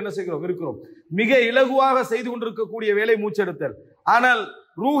எத்தனையோ பேர் என்ன செய்கிறோம் இருக்கிறோம். மிக இலகுவாக செய்து கொண்டிருக்கக்கூடிய வேலை மூச்செடுத்தல். ஆனால்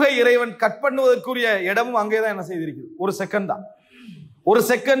ரூஹை இறைவன் கட் பண்ணுவதற்குரிய இடமும் அங்கேதான் என்ன செய்திருக்கிறது. ஒரு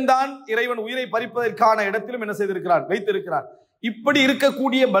செகண்ட் தான் இறைவன் உயிரை பறிப்பதற்கான இடத்திலும் என்ன செய்திருக்கிறார், வைத்திருக்கிறார். இப்படி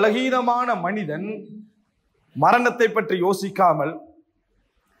இருக்கக்கூடிய பலகீனமான மனிதன் மரணத்தை பற்றி யோசிக்காமல்,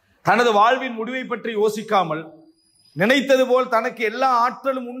 தனது வாழ்வின் முடிவை பற்றி யோசிக்காமல், நினைத்தது போல் தனக்கு எல்லா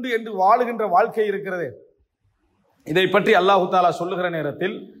ஆற்றலும் உண்டு என்று வாழுகின்ற வாழ்க்கை இருக்கிறது. இதை பற்றி அல்லாஹு தாலா சொல்லுகிற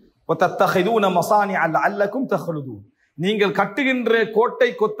நேரத்தில் நீங்கள் கட்டுகின்ற கோட்டை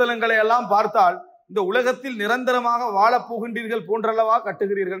கொத்தலங்களை எல்லாம் பார்த்தால் இந்த உலகத்தில் நிரந்தரமாக வாழப் போகின்றீர்கள் போன்றல்லவா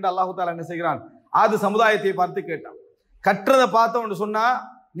கட்டுகிறீர்கள் என்று அல்லாஹு தாலா என்ன செய்கிறான். ஆது சமுதாயத்தை பார்த்து கேட்டான். கட்டுறதை பார்த்தவன் சொன்னா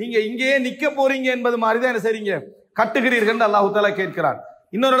நீங்க இங்கேயே நிக்க போறீங்க என்பது மாதிரிதான் என்ன செய்றீங்க, கட்டுகிறீர்கள் என்று அல்லாஹு தாலா கேட்கிறான்.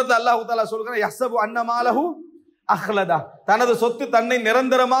 இன்னொரு இடத்துல அல்லாஹு தாலா சொல்கிறான், யஹ்சபு அன்னமாலஹு அஹ்லதா, தனது சொத்து தன்னை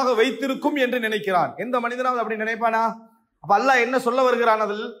நிரந்தரமாக வைத்திருக்கும் என்று நினைக்கிறான். எந்த மனிதனாவது அப்படி நினைப்பானா? அப்ப அல்லாஹ் என்ன சொல்ல வருகிறான்,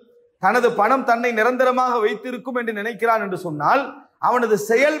 அதில் தனது பணம் தன்னை நிரந்தரமாக வைத்திருக்கும் என்று நினைக்கிறான் என்று சொன்னால் அவனது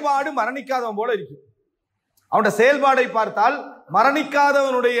செயல்பாடு மரணிக்காதவன் போல இருக்கும். அவனுடைய செயல்பாடை பார்த்தால்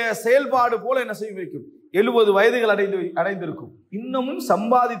மரணிக்காதவனுடைய செயல்பாடு போல என்ன செய்யும் இருக்கும். 70 வயதுகள் அடைந்திருக்கும். இன்னமும்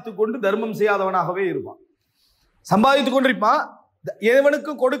சம்பாதித்துக் கொண்டு தர்மம் செய்யாதவனாகவே இருப்பான். சம்பாதித்துக் கொண்டிருப்பான்,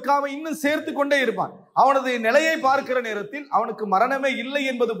 எவனுக்கும் கொடுக்காம இன்னும் சேர்த்து கொண்டே இருப்பான். அவனது நிலையை பார்க்கிற நேரத்தில் அவனுக்கு மரணமே இல்லை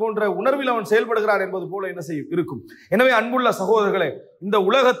என்பது போன்ற உணர்வில் அவன் செயல்படுகிறான் என்பது போல என்ன செய்யும் இருக்கும். எனவே அன்புள்ள சகோதரர்களே, இந்த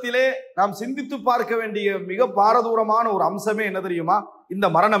உலகத்திலே நாம் சிந்தித்து பார்க்க வேண்டிய மிக பாரதூரமான ஒரு அம்சமே என்ன தெரியுமா, இந்த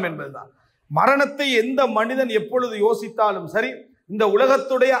மரணம் என்பதுதான். மரணத்தை எந்த மனிதன் எப்பொழுது யோசித்தாலும் சரி, இந்த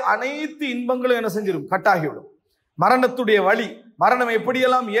உலகத்துடைய அனைத்து இன்பங்களும் என்ன செஞ்சிடும், கட்டாகிவிடும். மரணத்துடைய வழி, மரணம்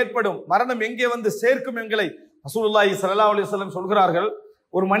எப்படியெல்லாம் ஏற்படும், மரணம் எங்கே வந்து சேர்க்கும் எங்களை ரசூலுல்லாஹி ஸல்லல்லாஹு அலைஹி வஸல்லம் சொல்கிறார்கள்.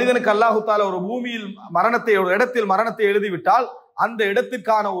 ஒரு மனிதனுக்கு அல்லாஹு தஆலா ஒரு பூமியில் மரணத்தை, ஒரு இடத்தில் மரணத்தை எழுதிவிட்டால் அந்த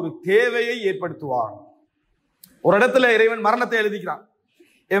இடத்திற்கான ஒரு தேவையை ஏற்படுத்துவார். ஒரு இடத்துல இறைவன் மரணத்தை எழுதிக்கிறான்.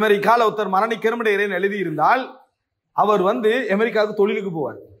 அமெரிக்கால ஒருத்தர் மரணிக்கணும் இறைவன் எழுதி இருந்தால் அவர் வந்து அமெரிக்காவுக்கு தொழிலுக்கு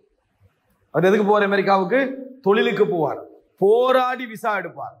போவார். அவர் எதுக்கு போவார்? அமெரிக்காவுக்கு தொழிலுக்கு போவார். போராடி விசா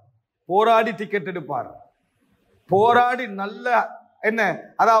எடுப்பார், போராடி டிக்கெட் எடுப்பார், போராடி நல்ல என்ன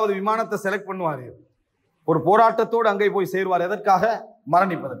அதாவது விமானத்தை செலக்ட் பண்ணுவார். ஒரு போராட்டத்தோடு அங்கே போய் சேருவார். எதற்காக?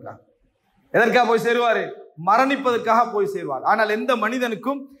 மரணிப்பதற்காக. எதற்காக போய் சேருவாரு? மரணிப்பதற்காக போய் சேருவார். ஆனால் எந்த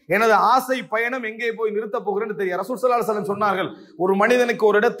மனிதனுக்கும் எனது ஆசை பயணம் எங்கே போய் நிறுத்த போகிறேன்னு தெரியும். ரசூல் ஸல்லல்லாஹு அலைஹி வஸல்லம் சொன்னார்கள், ஒரு மனிதனுக்கு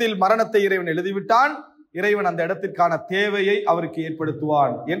ஒரு இடத்தில் மரணத்தை இறைவன் எழுதிவிட்டான், இறைவன் அந்த இடத்திற்கான தேவையை அவருக்கு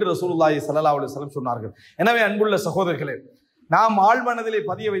ஏற்படுத்துவான் என்று ரசூலுல்லாஹி ஸல்லல்லாஹு அலைஹி வஸல்லம் சொன்னார்கள். எனவே அன்புள்ள சகோதரர்களே, நாம் ஆழ்மனதிலே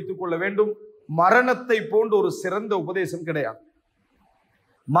பதிய வைத்துக் கொள்ள வேண்டும், மரணத்தை போன்ற ஒரு சிறந்த உபதேசம் கிடையாது.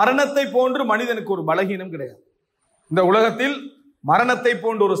 மரணத்தை போன்று மனிதனுக்கு ஒரு பலகீனம் கிடையாது. இந்த உலகத்தில் மரணத்தை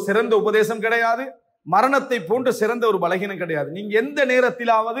போன்ற ஒரு சிறந்த உபதேசம் கிடையாது, மரணத்தை போன்று சிறந்த ஒரு பலகீனம் கிடையாது. நீங்க எந்த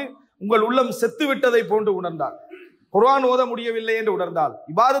நேரத்திலாவது உங்கள் உள்ளம் செத்து விட்டதை போன்று உணர்ந்தால், குர்ஆன் ஓத முடியவில்லை என்று உணர்ந்தால்,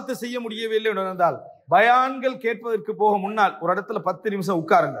 இபாதத்து செய்ய முடியவில்லை என்று உணர்ந்தால், பயான்கள் கேட்பதற்கு போக முன்னால் ஒரு இடத்துல 10 நிமிஷம்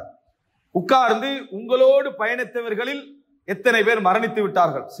உட்காருங்க. உட்கார்ந்து உங்களோடு பயணித்தவர்களில் எத்தனை பேர் மரணித்து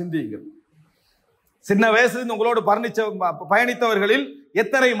விட்டார்கள் சிந்தியுங்கள். சின்ன வயசுல உங்களோடு பயணித்தவர்களில்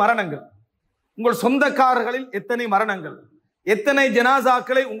எத்தனை மரணங்கள், உங்கள் சொந்தக்காரர்களில் எத்தனை மரணங்கள், எத்தனை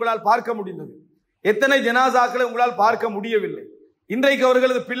ஜனாசாக்களை உங்களால் பார்க்க முடிந்தது, எத்தனை ஜனாசாக்களை உங்களால் பார்க்க முடியவில்லை. இன்றைக்கு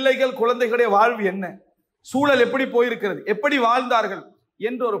அவர்களது பிள்ளைகள் குழந்தைகளுடைய வாழ்வு என்ன, சூழல் எப்படி போயிருக்கிறது, எப்படி வாழ்ந்தார்கள்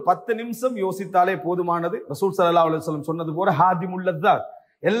என்று ஒரு 10 நிமிஷம் யோசித்தாலே போதுமானது. ரசூல் ஸல்லல்லாஹு அலைஹி வஸல்லம் சொன்னது போல ஹாதிமுல்லத்தான்,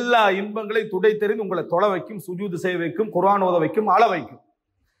 எல்லா இன்பங்களை துடை தெரிந்து உங்களை தொலை வைக்கும், சுஜூது செய்ய வைக்கும், குர்ஆன் ஓத வைக்கும், ஆள வைக்கும்.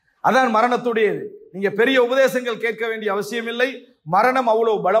 அதான் மரணத்துடையது. நீங்க பெரிய உபதேசங்கள் கேட்க வேண்டிய அவசியம் இல்லை. மரணம்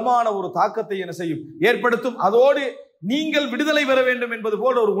அவ்வளவு பலமான ஒரு தாக்கத்தை என்ன செய்யும், ஏற்படுத்தும். அதோடு நீங்கள் விடுதலை பெற வேண்டும் என்பது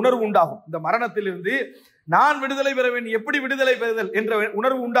போல ஒரு உணர்வு உண்டாகும். இந்த மரணத்திலிருந்து நான் விடுதலை பெற வேண்டும், எப்படி விடுதலை பெறுதல் என்ற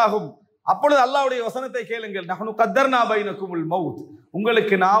உணர்வு உண்டாகும். அப்பொழுது அல்லாஹ்வுடைய வசனத்தை கேளுங்கள், நஹ்னு கத்தர்னா பைனகுமுல் மௌத்,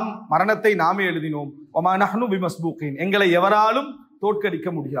 உங்களுக்கு நாம் மரணத்தை நாமே எழுதினோம், வமா நஹ்னு பிமஸ்பூகின், எங்களை எவராலும் தோற்கடிக்க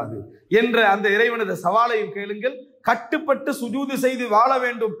முடியாது என்ற அந்த இறைவனது சவாலையும் கேளுங்கள். கட்டுப்பட்டு சுஜூது செய்து வாழ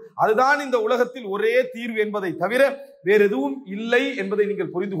வேண்டும், அதுதான் இந்த உலகத்தில் ஒரே தீர்வு என்பதை தவிர வேறு எதுவும் இல்லை என்பதை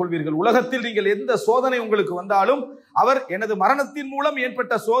நீங்கள் புரிந்து கொள்வீர்கள். உலகத்தில் நீங்கள் எந்த சோதனை உங்களுக்கு வந்தாலும் அவர் எனது மரணத்தின் மூலம்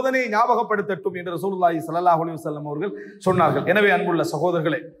ஏற்பட்ட சோதனையை ஞாபகப்படுத்தட்டும் என்று ரசூலுல்லாஹி ஸல்லல்லாஹு அலைஹி வஸல்லம் அவர்கள் சொன்னார்கள். எனவே அன்புள்ள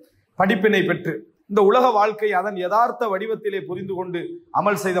சகோதரர்களே, படிப்பினை பெற்று இந்த உலக வாழ்க்கை அதன் யதார்த்த வடிவத்திலே புரிந்து கொண்டு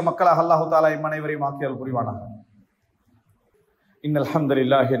அமல் செய்த மக்களாக அல்லாஹு தஆலா இம் அனைவரையும் ஆக்கியல் புரிவானாக. இன்னல்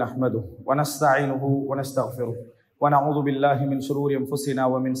ஹம்துலில்லாஹி நஹ்மதுஹு வ நஸ்தஈனுஹு வ நஸ்தக்ஃபிருஹு ونعوذ بالله من شرور أنفسنا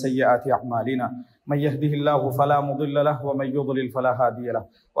ومن سيئات أعمالنا من يهده الله فلا مضل له ومن يضلل فلا هادي له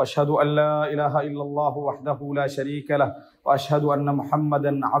وأشهد أن لا إله إلا الله وحده لا شريك له وأشهد أن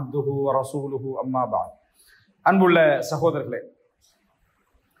محمدا عبده ورسوله أما بعد. அன்புள்ள சகோதரர்களே,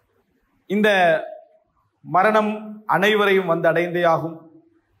 இந்த மரணம் அனைவரையும் வந்து அடைந்தே ஆகும்.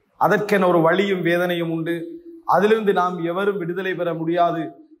 அதற்கென ஒரு வலியும் வேதனையும் உண்டு. அதிலிருந்து நாம் எவரும் விடுதலை பெற முடியாது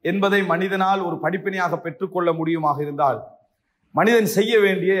என்பதை மனிதனால் ஒரு படிப்பினையாக பெற்றுக்கொள்ள முடியுமாக இருந்தால் மனிதன் செய்ய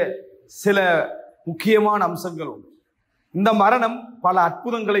வேண்டிய சில முக்கியமான அம்சங்கள் உண்டு. இந்த மரணம் பல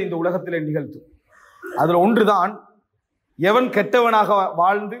அற்புதங்களை இந்த உலகத்திலே நிகழ்த்தும். அதில் ஒன்றுதான், எவன் கெட்டவனாக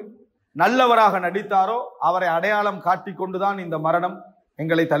வாழ்ந்து நல்லவராக நடித்தாரோ அவரை அடையாளம் காட்டி கொண்டுதான் இந்த மரணம்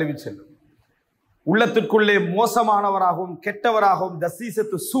எங்களை தழுவி செல்லும். உள்ளத்திற்குள்ளே மோசமானவராகவும் கெட்டவராகவும்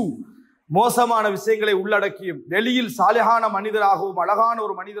தசீசத்து சூ மோசமான விஷயங்களை உள்ளடக்கியும் வெளியில் சாலிகான மனிதராகவும் அழகான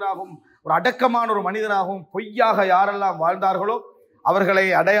ஒரு மனிதராகவும் ஒரு அடக்கமான ஒரு மனிதராகவும் பொய்யாக யாரெல்லாம் வாழ்ந்தார்களோ அவர்களை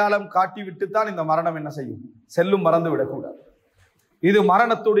அடையாளம் காட்டிவிட்டுத்தான் இந்த மரணம் என்ன செய்யும், செல்லும். மறந்து விடக்கூடாது. இது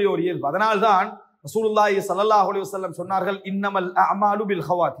மரணத்துடைய ஒரு இயல்பு. அதனால்தான் ரசூலுல்லாஹி ஸல்லல்லாஹு அலைஹி வஸல்லம் சொன்னார்கள், இன்னமல் அஅமாலு பில்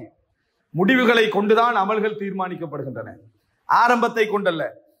ஹவாத்திம். முடிவுகளை கொண்டுதான் அமல்கள் தீர்மானிக்கப்படுகின்றன, ஆரம்பத்தை கொண்டல்ல,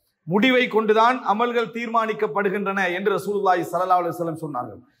 முடிவை கொண்டுதான் அமல்கள் தீர்மானிக்கப்படுகின்றன என்று ரசூலுல்லாஹி ஸல்லல்லாஹு அலைஹி வஸல்லம்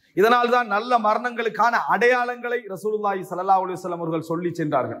சொன்னார்கள். இதனால் தான் நல்ல மரணங்களுக்கான அடையாளங்களை ரசூலுல்லாஹி ஸல்லல்லாஹு அலைஹி வஸல்லம் அவர்கள் சொல்லி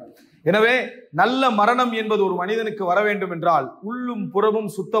சென்றார்கள். எனவே நல்ல மரணம் என்பது ஒரு மனிதனுக்கு வர வேண்டும் என்றால் உள்ளும் புறமும்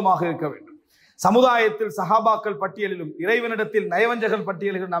சுத்தமாக இருக்க வேண்டும். சமுதாயத்தில் சஹாபாக்கள் பட்டியலிலும் இறைவனிடத்தில் நயவஞ்சகர்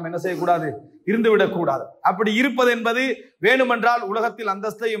பட்டியலிலும் நாம் என்ன செய்யக்கூடாது, இருந்துவிடக் கூடாது. அப்படி இருப்பது என்பது வேணுமென்றால் உலகத்தில்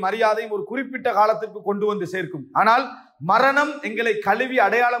அந்தஸ்தையும் மரியாதையும் ஒரு குறிப்பிட்ட காலத்திற்கு கொண்டு வந்து சேர்க்கும். ஆனால் மரணம் எங்களை கழுவி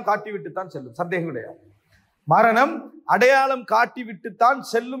அடையாளம் காட்டிவிட்டுத்தான் செல்லும், சந்தேகம் கிடையாது. மரணம் அடையாளம் காட்டிவிட்டுத்தான்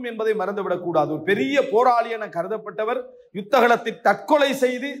செல்லும் என்பதை மறந்துவிடக் கூடாது. ஒரு பெரிய போராளி என கருதப்பட்டவர் யுத்தகலத்தில் தற்கொலை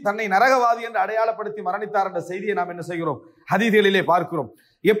செய்து தன்னை நரகவாதி என்று அடையாளப்படுத்தி மரணித்தார் என்ற செய்தியை நாம் என்ன செய்கிறோம், ஹதீஸ்களிலே பார்க்கிறோம்.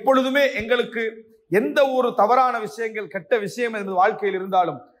 எப்பொழுதுமே எங்களுக்கு எந்த ஒரு தவறான விஷயங்கள் கெட்ட விஷயம் என்பது வாழ்க்கையில்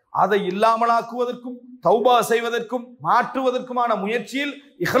இருந்தாலும் அதை இல்லாமலாக்குவதற்கும் தௌபா செய்வதற்கும் மாற்றுவதற்குமான முயற்சியில்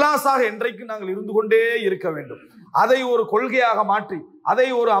இஹ்லாஸாக என்றைக்கும் நாங்கள் இருந்து கொண்டே இருக்க வேண்டும். அதை ஒரு கொள்கையாக மாற்றி அதை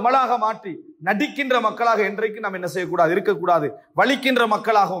ஒரு அமலாக மாற்றி நடிக்கின்ற மக்களாக என்றைக்கு நாம் என்ன செய்யக்கூடாது, இருக்கக்கூடாது. வலிக்கின்ற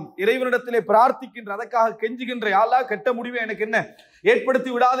மக்களாகவும் இறைவனிடத்திலே பிரார்த்திக்கின்ற, அதற்காக கெஞ்சுகின்ற, யாரா கெட்ட முடிவை எனக்கு என்ன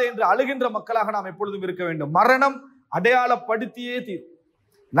ஏற்படுத்தி விடாது என்று அழுகின்ற மக்களாக நாம் எப்பொழுதும் இருக்க வேண்டும். மரணம் அடையாளப்படுத்தியே தீரும்.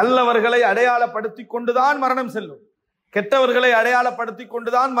 நல்லவர்களை அடையாளப்படுத்தி கொண்டுதான் மரணம் செல்லும், கெட்டவர்களை அடையாளப்படுத்தி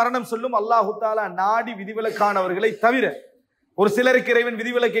கொண்டுதான் மரணம் செல்லும். அல்லாஹு தஆலா நாடி விதிவிலக்கானவர்களை தவிர. ஒரு சிலருக்கு இறைவன்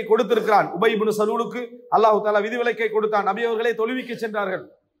விதிவிலக்கை கொடுத்திருக்கிறான். உபய் இப்னு சலூலுக்கு அல்லாஹு தஆலா விதிவிலக்கை கொடுத்தான். நபி அவர்களே தொழுவிக்கு சென்றார்கள்.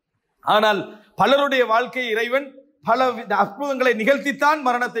 ஆனால் பலருடைய வாழ்க்கை இறைவன் பல அற்புதங்களை நிகழ்த்தித்தான்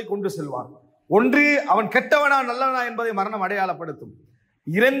மரணத்தை கொண்டு செல்வான். ஒன்று, அவன் கெட்டவனா நல்லவனா என்பதை மரணம் அடையாளப்படுத்தும்.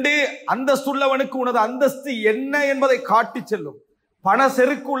 இரண்டு, அந்தஸ்துள்ளவனுக்கு உனது அந்தஸ்து என்ன என்பதை காட்டி செல்லும். பண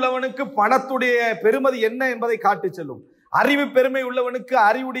செருக்கு உள்ளவனுக்கு பணத்துடைய பெருமதி என்ன என்பதை காட்டி செல்லும். அறிவு பெருமை உள்ளவனுக்கு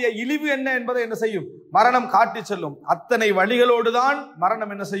அறிவுடைய இழிவு என்ன என்பதை என்ன செய்யும், மரணம் காட்டி செல்லும். அத்தனை வழிகளோடு தான்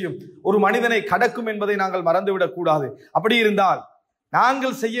மரணம் என்ன செய்யும், ஒரு மனிதனை கடக்கும் என்பதை நாங்கள் மறந்துவிடக் கூடாது. அப்படி இருந்தால்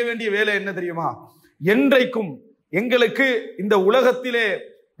நாங்கள் செய்ய வேண்டிய வேலை என்ன தெரியுமா, என்றைக்கும் எங்களுக்கு இந்த உலகத்திலே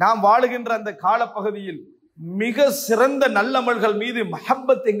நாம் வாழுகின்ற அந்த காலப்பகுதியில் மிக சிறந்த நல்லமல்கள் மீது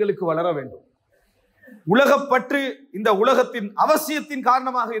மஹப்பத் எங்களுக்கு வளர வேண்டும். உலகப்பற்று இந்த உலகத்தின் அவசியத்தின்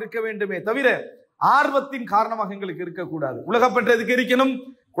காரணமாக இருக்க வேண்டுமே தவிர ஆர்வத்தின் காரணமாக எங்களுக்கு இருக்கக்கூடாது. உலகப்பற்று எதுக்கு இருக்கணும்,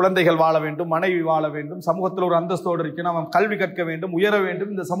 குழந்தைகள் வாழ வேண்டும், மனைவி வாழ வேண்டும், சமூகத்தில் ஒரு அந்தஸ்தோடு இருக்கணும், அவன் கல்வி கற்க வேண்டும், உயர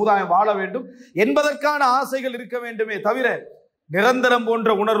வேண்டும், இந்த சமுதாயம் வாழ வேண்டும் என்பதற்கான ஆசைகள் இருக்க வேண்டுமே தவிர நிரந்தரம் போன்ற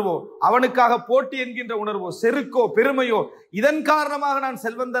உணர்வோ, அவனுக்காக போட்டி என்கின்ற உணர்வோ, செருக்கோ பெருமையோ, இதன் காரணமாக நான்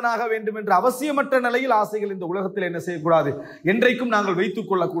செல்வந்தனாக வேண்டும் என்ற அவசியமற்ற நிலையில் ஆசைகள் இந்த உலகத்தில் என்ன செய்யக்கூடாது, என்றைக்கும் நாங்கள் வைத்துக்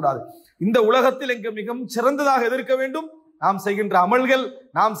கொள்ளக்கூடாது. இந்த உலகத்தில் எங்க மிகவும் சிறந்ததாக எதிர்க்க வேண்டும், நாம் செய்கின்ற அமல்கள்,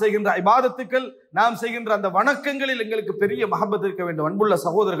 நாம் செய்கின்ற இபாதத்துக்கள், நாம் செய்கின்ற அந்த வணக்கங்களில் எங்களுக்கு பெரிய மஹப்பத் இருக்க வேண்டும். அன்புள்ள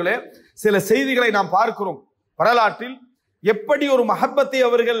சகோதரர்களே, சில செய்திகளை நாம் பார்க்கிறோம். வரலாற்றில் எப்படி ஒரு மஹப்பத்தை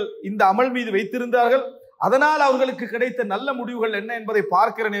அவர்கள் இந்த அமல் மீது வைத்திருந்தார்கள், அதனால் அவர்களுக்கு கிடைத்த நல்ல முடிவுகள் என்ன என்பதை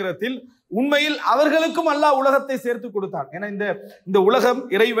பார்க்கிற நேரத்தில் உண்மையில் அவர்களுக்கும் அல்லாஹ் உலகத்தை சேர்த்து கொடுத்தான். ஏன்னா இந்த உலகம்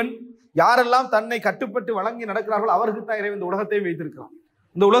இறைவன் யாரெல்லாம் தன்னை கட்டுப்பட்டு வழங்கி நடக்கிறார்களோ அவர்களுக்கு தான் இறைவன் இந்த உலகத்தையும் வைத்திருக்கிறான்.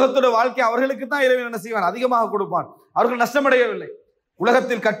 இந்த உலகத்தோட வாழ்க்கை அவர்களுக்கு தான் இறைவன் என்ன செய்வான், அதிகமாக கொடுப்பான். அவர்கள் நஷ்டமடையவில்லை.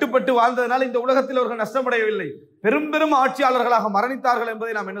 உலகத்தில் கட்டுப்பட்டு வாழ்ந்ததனால் இந்த உலகத்தில் அவர்கள் நஷ்டமடையவில்லை. பெரும் பெரும் ஆட்சியாளர்களாக மரணித்தார்கள்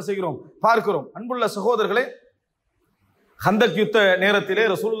என்பதை நாம் என்ன செய்கிறோம், பார்க்கிறோம். அன்புள்ள சகோதரர்களே, ஹந்தக் யுத்த நேரத்திலே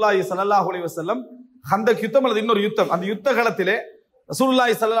ரசூலுல்லாஹி ஸல்லல்லாஹு அலைஹி வஸல்லம், ஹந்தக் யுத்தம் அல்லது இன்னொரு யுத்தம், அந்த யுத்த காலத்திலே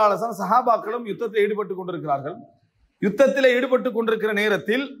ரசூலுல்லாஹி ஸல்லல்லாஹு அலைஹி வஸல்லம் சஹாபாக்களும் யுத்தத்தில் ஈடுபட்டு கொண்டிருக்கிறார்கள். யுத்தத்தில் ஈடுபட்டு கொண்டிருக்கிற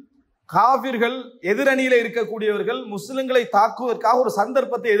நேரத்தில் காபிர்கள், எதிரணியில இருக்கக்கூடியவர்கள் முஸ்லிம்களை தாக்குவதற்காக ஒரு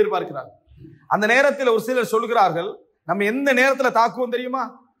சந்தர்ப்பத்தை எதிர்பார்க்கிறார்கள். அந்த நேரத்தில் ஒரு சிலர் சொல்கிறார்கள், நம்ம எந்த நேரத்தில் தாக்குவோம் தெரியுமா,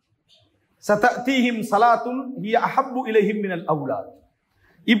 சததீஹிம் ஸலாத்துன் ஹிய அஹப்பு இலைஹிம் மினல் அவுலாத்.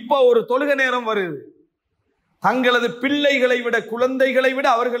 இப்போ ஒரு தொழுகை நேரம் வருது, தங்களது பிள்ளைகளை விட, குழந்தைகளை விட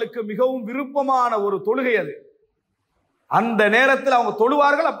அவர்களுக்கு மிகவும் விருப்பமான ஒரு தொழுகை அது. அந்த நேரத்தில் அவங்க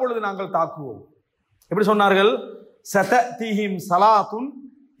தொழுவார்கள், அப்பொழுது நாங்கள் தாக்குவோம். எப்படி சொன்னார்கள்? சததீஹிம் ஸலாத்துன்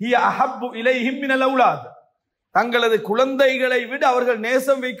ஹிய அஹப்பு இலைஹிம் மினல் அவுலாத். தங்களது குழந்தைகளை விட அவர்கள்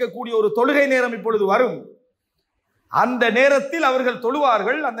நேசம் வைக்கக்கூடிய ஒரு தொழுகை நேரம் இப்பொழுது வரும். அந்த நேரத்தில் அவர்கள்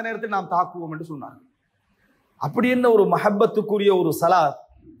தொழுவார்கள், அந்த நேரத்தில் நாம் தாக்குவோம் என்று சொன்னார்கள். அப்படி என்ன ஒரு மஹப்பத்துக்குரிய ஒரு சலாத்,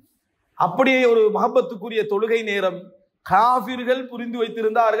 அப்படியே ஒரு மஹப்பத்துக்குரிய தொழுகை நேரம் காஃபிர்கள் புரிந்து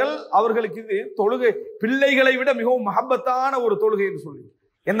வைத்திருந்தார்கள். அவர்களுக்கு இது தொழுகை பிள்ளைகளை விட மிகவும் மஹப்பத்தான ஒரு தொழுகை என்று சொல்லி.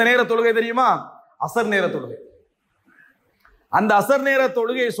 எந்த நேர தொழுகை தெரியுமா? அசர் நேர தொழுகை. அந்த அசர் நேர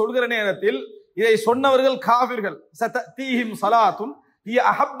தொழுகையை சொல்கிற நேரத்தில் இதை சொன்னவர்கள் காஃபிர்கள். சததீஹிம் ஸலாத்துன் ஹிய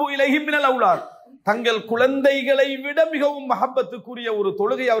அஹப்பு இலைஹிம் மினல் அவுலாத். தங்கள் குழந்தைகளை விட மிகவும் மஹப்பத்துக்குரிய ஒரு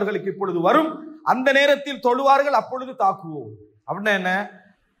தொழுகை அவர்களுக்கு இப்பொழுது வரும், அந்த நேரத்தில் தொழுவார்கள், அப்பொழுது தாக்குவோம். அப்படின்னா என்ன?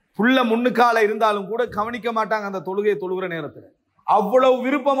 புள்ள முன்னுக்கால இருந்தாலும் கூட கவனிக்க மாட்டாங்க அந்த தொழுகையை தொழுகிற நேரத்தில். அவ்வளவு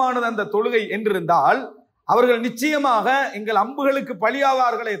விருப்பமானது அந்த தொழுகை என்றிருந்தால் அவர்கள் நிச்சயமாக எங்கள் அம்புகளுக்கு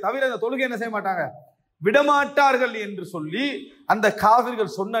பலியாவார்களே தவிர அந்த தொழுகை என்ன செய்ய மாட்டாங்க, விடமாட்டார்கள் என்று சொல்லி அந்த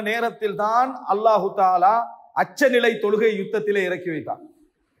காவிர்கள் சொன்ன நேரத்தில் தான் அல்லாஹு தாலா அச்சநிலை தொழுகை யுத்தத்திலே இறக்கி வைத்தார்.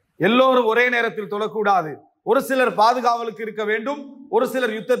 எல்லோரும் ஒரே நேரத்தில் தொழக்கூடாது, ஒரு சிலர் பாதுகாவலுக்கு இருக்க வேண்டும், ஒரு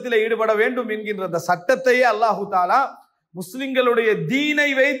சிலர் யுத்தத்திலே ஈடுபட வேண்டும் என்கின்ற அந்த சட்டத்தையே அல்லாஹு தாலா முஸ்லிம்களுடைய தீனை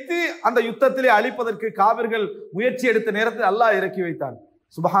வைத்து அந்த யுத்தத்திலே அழிப்பதற்கு காவிர்கள் முயற்சி எடுத்த நேரத்தில் அல்லாஹ் இறக்கி வைத்தான்.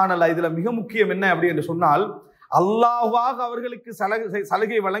 சுபஹானல்லாஹ். இதுல மிக முக்கியம் என்ன அப்படி என்று சொன்னால், அல்லாஹ்வாக அவர்களுக்கு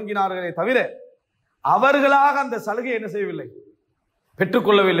சலுகை வழங்கினார்களே தவிர அவர்களாக அந்த சலுகை என்ன செய்யவில்லை,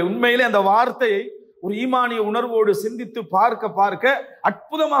 பெற்றுக்கொள்ளவில்லை. உண்மையிலே அந்த வார்த்தையை ஒரு ஈமானிய உணர்வோடு சிந்தித்து பார்க்க பார்க்க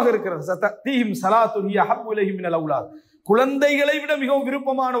அற்புதமாக இருக்கிறது. சததீஹிம் ஸலாத்துன் ஹிய அஹப்பு இலைஹிம் மினல் அவுலாத். குழந்தைகளை விட மிகவும்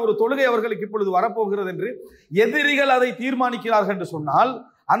விருப்பமான ஒரு தொழுகை அவர்களுக்கு இப்பொழுது வரப்போகிறது என்று எதிரிகள் அதை தீர்மானிக்கிறார்கள் என்று சொன்னால்,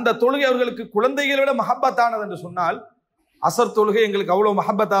 அந்த தொழுகை அவர்களுக்கு குழந்தைகளை விட மஹப்பத்தானது என்று சொன்னால், அசர் தொழுகை எங்களுக்கு அவ்வளவு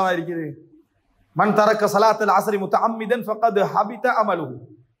மஹப்பத்தாக இருக்குது. மன் தரக்க ஸலாத்தல் அஸ்ரி முத்தஅம்மிதன் ஃபகத் ஹபித அமலுஹு.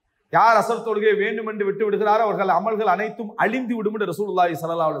 யார் அசர் தொழுகை வேண்டும் என்று விட்டு விடுகிறாரோ அவர்கள் அமல்கள் அனைத்தும் அழிந்து விடும் என்று ரசூலுல்லாஹி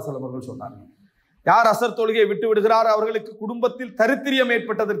ஸல்லல்லாஹு அலைஹி வஸல்லம் அவர்கள் சொன்னார்கள். யார் அசர் தொழுகையை விட்டு விடுகிறாரோ அவர்களுக்கு குடும்பத்தில் தரித்திரியம்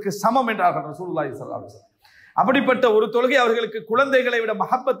ஏற்பட்டதற்கு சமம் என்றார்கள் ரசூலுல்லாஹி ஸல்லல்லாஹு அலைஹி வஸல்லம். அப்படிப்பட்ட ஒரு தொழுகை அவர்களுக்கு குழந்தைகளை விட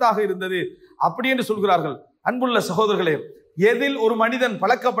மஹப்பத்தாக இருந்தது அப்படி என்று சொல்கிறார்கள். அன்புள்ள சகோதரர்களே, எதில் ஒரு மனிதன்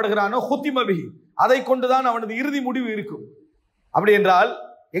பழக்கப்படுகிறானோ ஹுத்திம பிஹி, அதை கொண்டுதான் அவனது இறுதி முடிவு இருக்கும். அப்படி என்றால்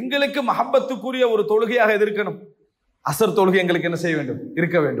எங்களுக்கு மஹப்பத்துக்குரிய ஒரு தொழுகையாக எதிர்க்கணும். அசர் தொழுகை எங்களுக்கு என்ன செய்ய வேண்டும்,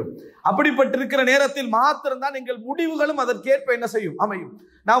 இருக்க வேண்டும். அப்படிப்பட்டிருக்கிற நேரத்தில் மாத்திரம்தான் எங்கள் முடிவுகளும் அதற்கேற்ப என்ன செய்யும், அமையும்.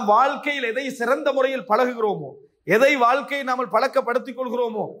 நாம் வாழ்க்கையில் எதை சிறந்த முறையில் பழகுகிறோமோ, எதை வாழ்க்கையை நாம் பழக்கப்படுத்திக்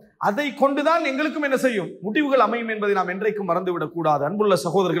கொள்கிறோமோ அதை கொண்டுதான் எங்களுக்கும் என்ன செய்யும், முடிவுகள் அமையும் என்பதை நாம் என்றைக்கும் மறந்துவிடக் கூடாது. அன்புள்ள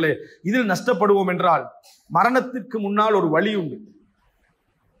சகோதரர்களே, இதில் நஷ்டப்படுவோம் என்றால் மரணத்திற்கு முன்னால் ஒரு வழி உண்டு.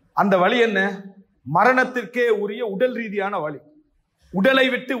 அந்த வழி என்ன? மரணத்திற்கே உரிய உடல் ரீதியான வழி, உடலை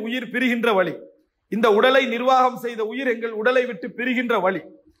விட்டு உயிர் பிரிகின்ற வழி. இந்த உடலை நிர்வாகம் செய்த உயிர் எங்கள் உடலை விட்டு பிரிகின்ற வழி.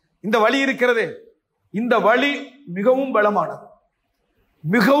 இந்த வழி இருக்கிறதே, இந்த வழி மிகவும் பலமானது,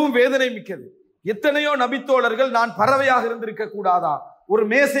 மிகவும் வேதனை மிக்கது. எத்தனையோ நபித்தோழர்கள் நான் பறவையாக இருந்திருக்க கூடாதா, ஒரு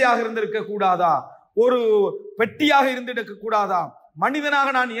மேசையாக இருந்திருக்க கூடாதா, ஒரு பெட்டியாக இருந்திருக்க கூடாதா, மனிதனாக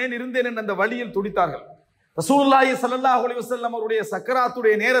நான் ஏன் இருந்தேன் என்ற அந்த வழியில் துடித்தார்கள். ரசூலுல்லாஹி ஸல்லல்லாஹு அலைஹி வஸல்லம் அவருடைய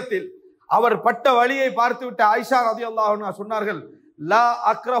சக்கராத்துடைய நேரத்தில் அவர் பட்ட வழியை பார்த்துவிட்டு ஆயிஷா ரலியல்லாஹு அன்ஹா சொன்னார்கள், லா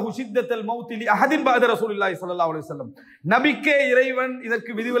அக்ரஹு ஷித்தத்தல் மௌத் லி அஹதின் பஅத ரசூலுல்லாஹி ஸல்லல்லாஹு அலைஹி வஸல்லம். நபிக்கே இறைவன்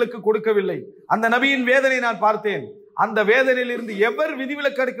இதற்கு விதிவிலக்கு கொடுக்கவில்லை. அந்த நபியின் வேதனை நான் பார்த்தேன், அந்த வேதனையில் இருந்து எவர்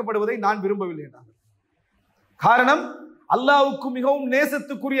விதிவிலக்கு அளிக்கப்படுவதை நான் விரும்பவில்லை என்றார். காரணம், அல்லாஹ்வுக்கு மிகவும்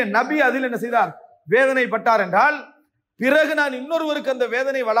நேசத்துக்குரிய நபி அதில் என்ன செய்தார், வேதனைப்பட்டார் என்றால் பிறகு நான் இன்னொருவருக்கு அந்த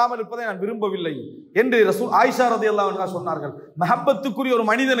வேதனை வராமல் இருப்பதை நான் விரும்பவில்லை என்று ரசூல் ஆயிஷா ரலியல்லாஹு அன்ஹா சொன்னார்கள். மஹப்பத்துக்குரிய ஒரு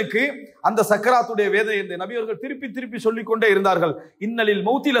மனிதனுக்கு அந்த சக்கராத்துடைய வேதனை என்று நபி அவர்கள் திருப்பி திருப்பி சொல்லிக் கொண்டே இருந்தார்கள். இன்னலில்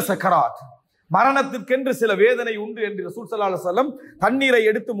மௌத்தில சக்கராத், மரணத்திற்கென்று சில வேதனை உண்டு என்று ரசூல் ஸல்லல்லாஹு அலைஹி வஸல்லம் தண்ணீரை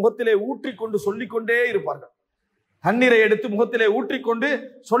எடுத்து முகத்திலே ஊற்றிக்கொண்டு சொல்லிக்கொண்டே இருப்பார்கள். தண்ணீரை எடுத்து முகத்திலே ஊற்றிக்கொண்டு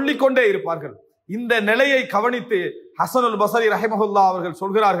சொல்லிக்கொண்டே இருப்பார்கள். இந்த நிலையை கவனித்து ஹஸனுல் பஸரி ரஹிமஹுல்லாஹ் அவர்கள்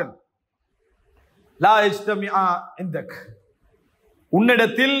சொல்கிறார்கள், லா இஜ்தமிஆ இந்தக்,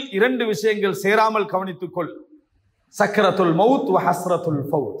 உன்னிடத்தில் இரண்டு விஷயங்கள் சேராமல் கவனித்துக்கொள். சக்கரத்துல் மௌத் வ ஹஸ்ரத்துல்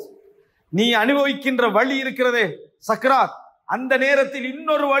ஃபௌத். நீ அனுபவிக்கின்ற வழி இருக்கிறதே சக்கராத், அந்த நேரத்தில்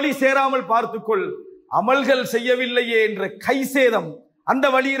இன்னொரு வழி சேராமல் பார்த்துக்கொள். அமல்கள் செய்யவில்லையே என்ற கை சேதம், அந்த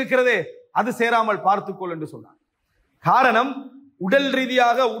வழி இருக்கிறதே அது சேராமல் பார்த்துக்கொள் என்று சொன்னார். காரணம், உடல்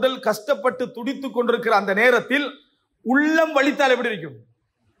ரீதியாக உடல் கஷ்டப்பட்டு துடித்துக் கொண்டிருக்கிற அந்த நேரத்தில் உள்ளம் வலித்தால் எப்படி இருக்கும்,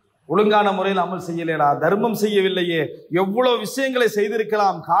 ஒழுங்கான முறையில் அமல் செய்யலைடா, தர்மம் செய்யவில்லையே, எவ்வளவு விஷயங்களை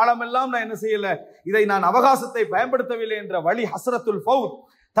செய்திருக்கலாம், காலமெல்லாம் நான் என்ன செய்யல, இதை நான் அவகாசத்தை பயன்படுத்தவில்லை என்ற வழி ஹஸ்ரத்துல் ஃபௌத்,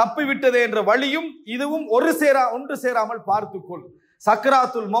 தப்பிவிட்டதே என்ற வழியும் இதுவும் ஒன்று சேராமல் பார்த்துக்கொள்.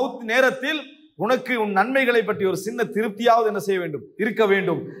 சக்கராத்துல் மௌத் நேரத்தில் உனக்கு உன் நன்மைகளை பற்றி ஒரு சின்ன திருப்தியாவது என்ன செய்ய வேண்டும், இருக்க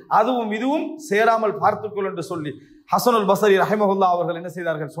வேண்டும். அதுவும் இதுவும் சேராமல் பார்த்துக்கொள் என்று சொல்லி ஹசனுல் பஸரி ரஹிமஹுல்லாஹ் அவர்கள் என்ன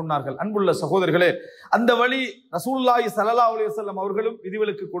செய்தார்கள், சொன்னார்கள். அன்புள்ள சகோதரர்களே, அந்த வழி ரசூலுல்லாஹி ஸல்லல்லாஹு அலைஹி வஸல்லம் அவர்களும்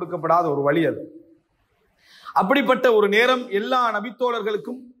விதிவிலக்கு கொடுக்கப்படாத ஒரு வழி அது. அப்படிப்பட்ட ஒரு நேரம் எல்லா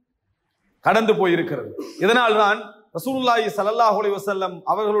நபித்தோழர்களுக்கும் கடந்து போயிருக்கிறது. இதனால் தான் ரசூலுல்லாஹி ஸல்லல்லாஹு அலைஹி வஸல்லம்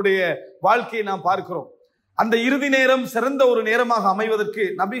அவர்களுடைய வாழ்க்கையை நாம் பார்க்கிறோம். அந்த இறுதி நேரம் சிறந்த ஒரு நேரமாக அமைவதற்கு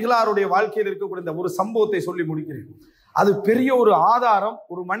நபிகளாருடைய வாழ்க்கையில் இருக்கக்கூடிய இந்த ஒரு சம்பவத்தை சொல்லி முடிக்கிறேன். அது பெரிய ஒரு ஆதாரம்.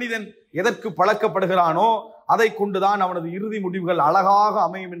 ஒரு மனிதன் எதற்கு பழக்கப்படுகிறானோ அதை கொண்டுதான் அவனது இறுதி முடிவுகள் அழகாக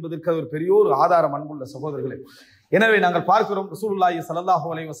அமையும் என்பதற்கு ஒரு பெரிய ஒரு ஆதாரம். அன்புள்ள சகோதரர்களே, எனவே நாங்கள் பார்க்கிறோம் ரசூலுல்லாஹி ஸல்லல்லாஹு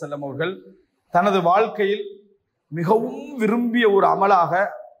அலைஹி வஸல்லம் அவர்கள் தனது வாழ்க்கையில் மிகவும் விரும்பிய ஒரு அமலாக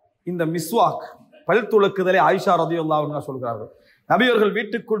இந்த மிஸ்வாக், பல் துலக்குதலை ஆயிஷா ரலியல்லாஹு அன்ஹா சொல்கிறார்கள். நபியவர்கள்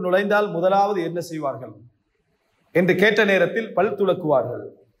வீட்டுக்குள் நுழைந்தால் முதலாவது என்ன செய்வார்கள் என்று கேட்ட நேரத்தில் பல் துலக்குவார்கள்.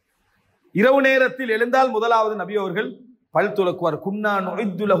 இரவு நேரத்தில் எழுந்தால் முதலாவது நபி அவர்கள் பல் துலக்குவார். குன்னா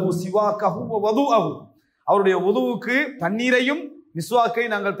நுஇத்து லஹு சிவாகஹு வ வதுஅஹு, அவருடைய உதுவுக்கு தண்ணீரையும் மிஸ்வாக்கை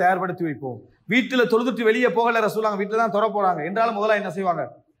நாங்கள் தயார்படுத்தி வைப்போம். வீட்டில் தொழுதுட்டு வெளியே போகல ரசூலுல்லாஹ், வீட்டில் தான் தொட போறாங்க என்றாலும் முதல்ல என்ன செய்வாங்க,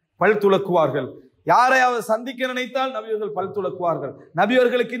 பல் துலக்குவார்கள். யாரையாவது சந்திக்க நினைத்தால் நபியவர்கள் பல் துலக்குவார்கள்.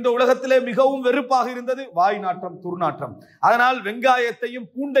 நபியவர்களுக்கு இந்த உலகத்திலே மிகவும் வெறுப்பாக இருந்தது வாய் நாற்றம், துர்நாற்றம். அதனால் வெங்காயத்தையும்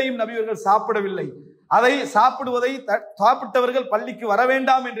பூண்டையும் நபியவர்கள் சாப்பிடவில்லை. அதை சாப்பிட்டவர்கள் பள்ளிக்கு வர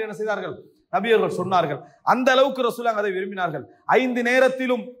வேண்டாம் என்று என்ன செய்தார்கள், நபியவர்கள் சொன்னார்கள். அந்த அளவுக்கு ரசூலுல்லாஹ் அதை விரும்பினார்கள். 5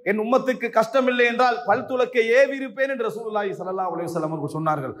 நேரத்திலும் என் உம்மத்துக்கு கஷ்டம் இல்லை என்றால் பல் துலக்க ஏவி இருப்பேன் என்று ரசூலுல்லாஹி ஸல்லல்லாஹு அலைஹி வஸல்லம் அவர்கள்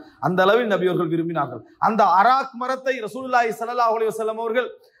சொன்னார்கள். அந்த அளவில் நபியவர்கள் விரும்பினார்கள். அந்த அராக் மரத்தை ரசூலுல்லாஹி ஸல்லல்லாஹு அலைஹி வஸல்லம் அவர்கள்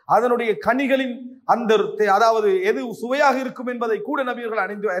அதனுடைய கனிகளின் அந்த அதாவது எது சுவையாக இருக்கும் என்பதை கூட நபியர்கள்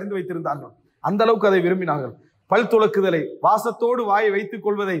அறிந்து வைத்திருந்தார்கள். அந்த அளவுக்கு அதை விரும்பினார்கள். பல் துலக்குதலை, வாசத்தோடு வாயை வைத்துக்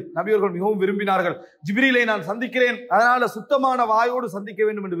கொள்வதை நபியர்கள் மிகவும் விரும்பினார்கள். ஜிப்ரீலை நான் சந்திக்கிறேன், அதனால சுத்தமான வாயோடு சந்திக்க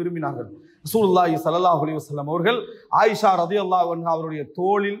வேண்டும் என்று விரும்பினார்கள். ரசூலுல்லாஹி ஸல்லல்லாஹு அலைஹி வஸல்லம் அவர்கள் ஆயிஷா ரலியல்லாஹு அன்ஹா அவருடைய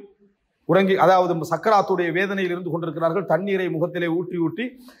தோளில் உறங்கி, அதாவது சக்கராத்துடைய வேதனையில் இருந்து கொண்டிருக்கிறார்கள். தண்ணீரை முகத்திலே ஊற்றி ஊற்றி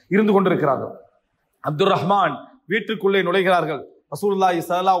இருந்து கொண்டிருக்கிறார்கள். அப்துர் ரஹ்மான் வீட்டுக்குள்ளே நுழைகிறார்கள். ரசூலுல்லாஹி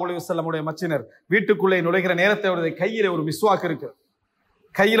ஸல்லல்லாஹு அலைஹி வஸல்லம் உடைய மச்சினர் வீட்டுக்குள்ளே நுழைகிற நேரத்தை அவருடைய கையில ஒரு மிஸ்வாக்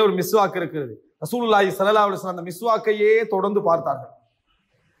இருக்கிறது. ரசூலுல்லாஹி ஸல்லல்லாஹு அலைஹி வஸல்லம் அந்த மிஸ்வாக்கையே தொடர்ந்து பார்த்தார்கள்.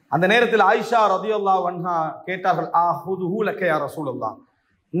 அந்த நேரத்தில் ஆயிஷா ரலியல்லாஹு அன்ஹா கேட்டார்கள், ஆஹுதுஹு லக யா ரசூலல்லாஹ்,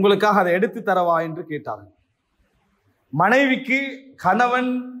 உங்களுக்காக அதை எடுத்து தரவா என்று கேட்டார்கள். மனைவிக்கு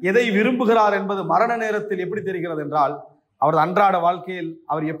கணவன் எதை விரும்புகிறார் என்பது மரண நேரத்தில் எப்படி தெரிகிறது என்றால், அவரது அன்றாட வாழ்க்கையில்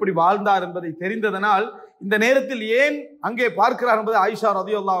அவர் எப்படி வாழ்ந்தார் என்பதை தெரிந்ததனால் இந்த நேரத்தில் ஏன் அங்கே பார்க்கிறார் என்பதை ஆயிஷா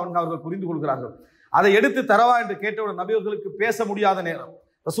ரலியல்லாஹு அன்ஹா அவர்கள் புரிந்து கொள்கிறார்கள். அதை எடுத்து தரவா என்று கேட்டவுடன் நபியவர்களுக்கு பேச முடியாத நேரம்.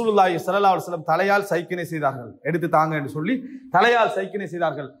 ரசூலுல்லாஹி ஸல்லல்லாஹு அலைஹி வஸல்லம் தலையால் சைக்கினை செய்தார்கள். எடுத்து தாங்க என்று சொல்லி தலையால் சைக்கினை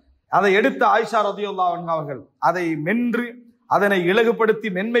செய்தார்கள். அதை எடுத்த ஆயிஷா ரலியல்லாஹு அன்ஹா அவர்கள் அதை மென்று அதனை இலகுபடுத்தி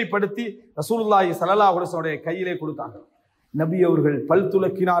மென்மைப்படுத்தி ரசூலுல்லாஹி ஸல்லல்லாஹு அலைஹி வஸல்லம் கையிலே கொடுத்தார்கள். நபி அவர்கள் பல்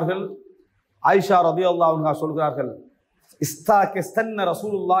துலக்கினார்கள். ஆயிஷா ரலியல்லாஹு அன்ஹா சொல்கிறார்கள், இஸ்தாகஸ்தன்ன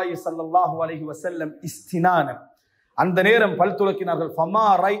ரசூலுல்லாஹி ஸல்லல்லாஹு அலைஹி வஸல்லம் இஸ்தினான, அந்த நேரம் பல் துலக்கினார்கள். ஃபமா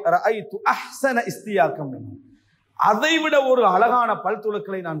ரஐது அஹ்ஸன இஸ்தியாகம், அதைவிட ஒரு அழகான பல்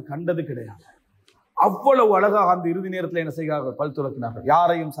துலக்கலை நான் கண்டது கிடையாது. அவ்வளவு அழகாக அந்த இறுதி நேரத்தில் என்ன செய்கிறார்கள், பல் துலக்கினார்கள்.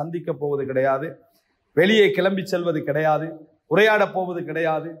 யாரையும் சந்திக்க போவது கிடையாது, வெளியே கிளம்பி செல்வது கிடையாது, உரையாட போவது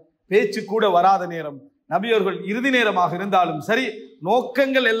கிடையாது, பேச்சு கூட வராத நேரம். நபியவர்கள் இறுதி நேரமாக இருந்தாலும் சரி,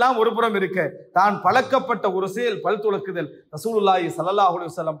 நோக்கங்கள் எல்லாம் ஒரு புறம் இருக்க, தான் பழக்கப்பட்ட ஒரு செயல் பல் துலக்குதல். ரசூலுல்லாஹி ஸல்லல்லாஹு அலைஹி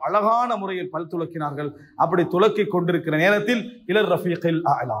வஸல்லம் அழகான முறையில் பல் துலக்கினார்கள். அப்படி துலக்கி கொண்டிருக்கிற நேரத்தில் இலர் ரஃபீகில்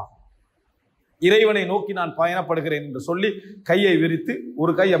அலா, இறைவனை நோக்கி நான் பயணப்படுகிறேன் என்று சொல்லி கையை விரித்து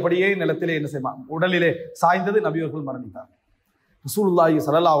ஒரு கை அப்படியே நிலத்திலே என்ன செய்வான், உடலிலே சாய்ந்தது. நபியவர்கள் மரணித்தார். ரசூலுல்லாஹி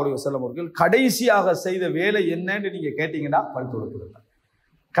ஸல்லல்லாஹு அலைஹி வஸல்லம் அவர்கள் கடைசியாக செய்த வேலை என்னன்னு நீங்க கேட்டீங்கன்னா பல் துலக்குதல்.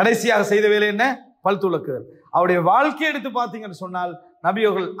 கடைசியாக செய்த வேலை என்ன, பல் துலக்குதல். அவருடைய வாழ்க்கை எடுத்து பார்த்தீங்கன்னு சொன்னால்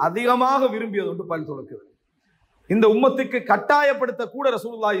நபியவர்கள் அதிகமாக விரும்பியது ஒன்று பல் துலக்குதல். இந்த உம்மத்துக்கு கட்டாயப்படுத்த கூட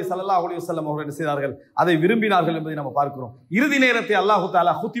ரசூலுல்லாஹி ஸல்லல்லாஹு அலைஹி வஸல்லம் அவர்கள் என்ன செய்தார்கள், அதை விரும்பினார்கள் என்பதை நம்ம பார்க்கிறோம். இறுதி நேரத்தை அல்லாஹு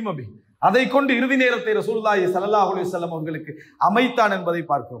தஆலா ஹுத்திம பி, அதை கொண்டு இறுதி நேரத்தை ரசூலுல்லாஹி ஸல்லல்லாஹு அலைஹி வஸல்லம் அவர்களுக்கு அமைத்தான் என்பதை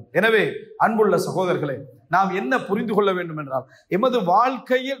பார்க்கிறோம். எனவே அன்புள்ள சகோதரர்களே, நாம் என்ன புரிந்து கொள்ள வேண்டும் என்றால், எமது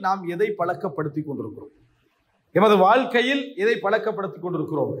வாழ்க்கையில் நாம் எதை பழக்கப்படுத்திக் கொண்டிருக்கிறோம், எமது வாழ்க்கையில் எதை பழக்கப்படுத்திக்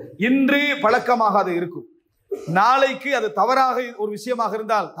கொண்டிருக்கிறோம். இன்று பழக்கமாக அது இருக்கும், நாளைக்கு அது தவறாக ஒரு விஷயமாக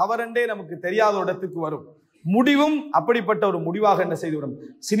இருந்தால் தவறென்றே நமக்கு தெரியாத இடத்துக்கு வரும். முடிவும் அப்படிப்பட்ட ஒரு முடிவாக என்ன செய்துவிடும்.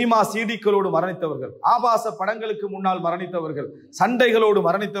 சினிமா சீடிக்களோடு மரணித்தவர்கள், ஆபாச படங்களுக்கு முன்னால் மரணித்தவர்கள், சண்டைகளோடு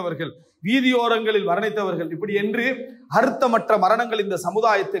மரணித்தவர்கள், வீதியோரங்களில் மரணித்தவர்கள், இப்படி என்று அர்த்தமற்ற மரணங்கள் இந்த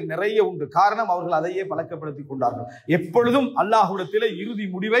சமுதாயத்தில் நிறைய உண்டு. காரணம், அவர்கள் அதையே பழக்கப்படுத்திக் கொண்டார்கள். எப்பொழுதும் அல்லாஹ்விடத்திலே இறுதி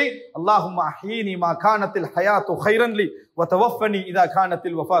முடிவை அல்லாஹும்ம அஹ்யீனி மா கானத்தில் ஹயாத்து கைரன் லி வ தவஃபனி இதா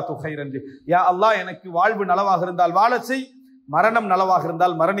கானத்தில் வஃபாத்து கைரன் லி. யா அல்லாஹ், எனக்கு வாழ்வு நலவாக இருந்தால் வாழச் செய், மரணம் நலவாக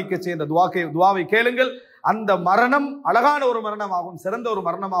இருந்தால் மரணிக்க செய் என்ற துவாவை கேளுங்கள். அந்த மரணம் அழகான ஒரு மரணமாகவும் சிறந்த ஒரு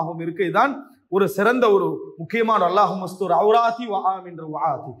மரணமாகவும் இருக்கு. இதுதான் ஒரு சிறந்த ஒரு முக்கியமான அல்லாஹும்மஸ்துர் அவுராதி வஆம் என்ற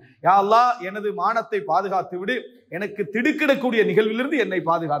வஆதி. யா அல்லாஹ், எனது மானத்தை பாதுகாத்து விடு, எனக்கு திடுக்கிடக்கூடிய நிகழ்விலிருந்து என்னை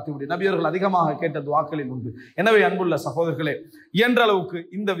பாதுகாத்து விடு. நபியர்கள் அதிகமாக கேட்ட துஆக்களில் உண்டு. எனவே அன்புள்ள சகோதரர்களே, இயன்ற அளவுக்கு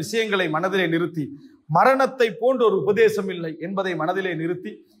இந்த விஷயங்களை மனதிலே நிறுத்தி, மரணத்தை போன்ற ஒரு உபதேசம் இல்லை என்பதை மனதிலே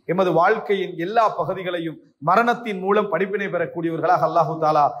நிறுத்தி, எமது வாழ்க்கையின் எல்லா பகுதிகளையும் மரணத்தின் மூலம் படிப்பினை பெறக்கூடியவர்களாக அல்லாஹு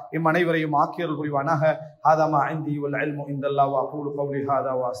தாலா எம் அனைவரையும் ஆக்கியருள் புரிவானாக. ஹாதா மா இன்தி வல் இல்மு இந்தல்லாஹ் வ அகூலு கௌலி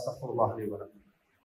ஹாதா வ அஸ்தக்ஃபிருல்லாஹ் லி வ லக்கும்.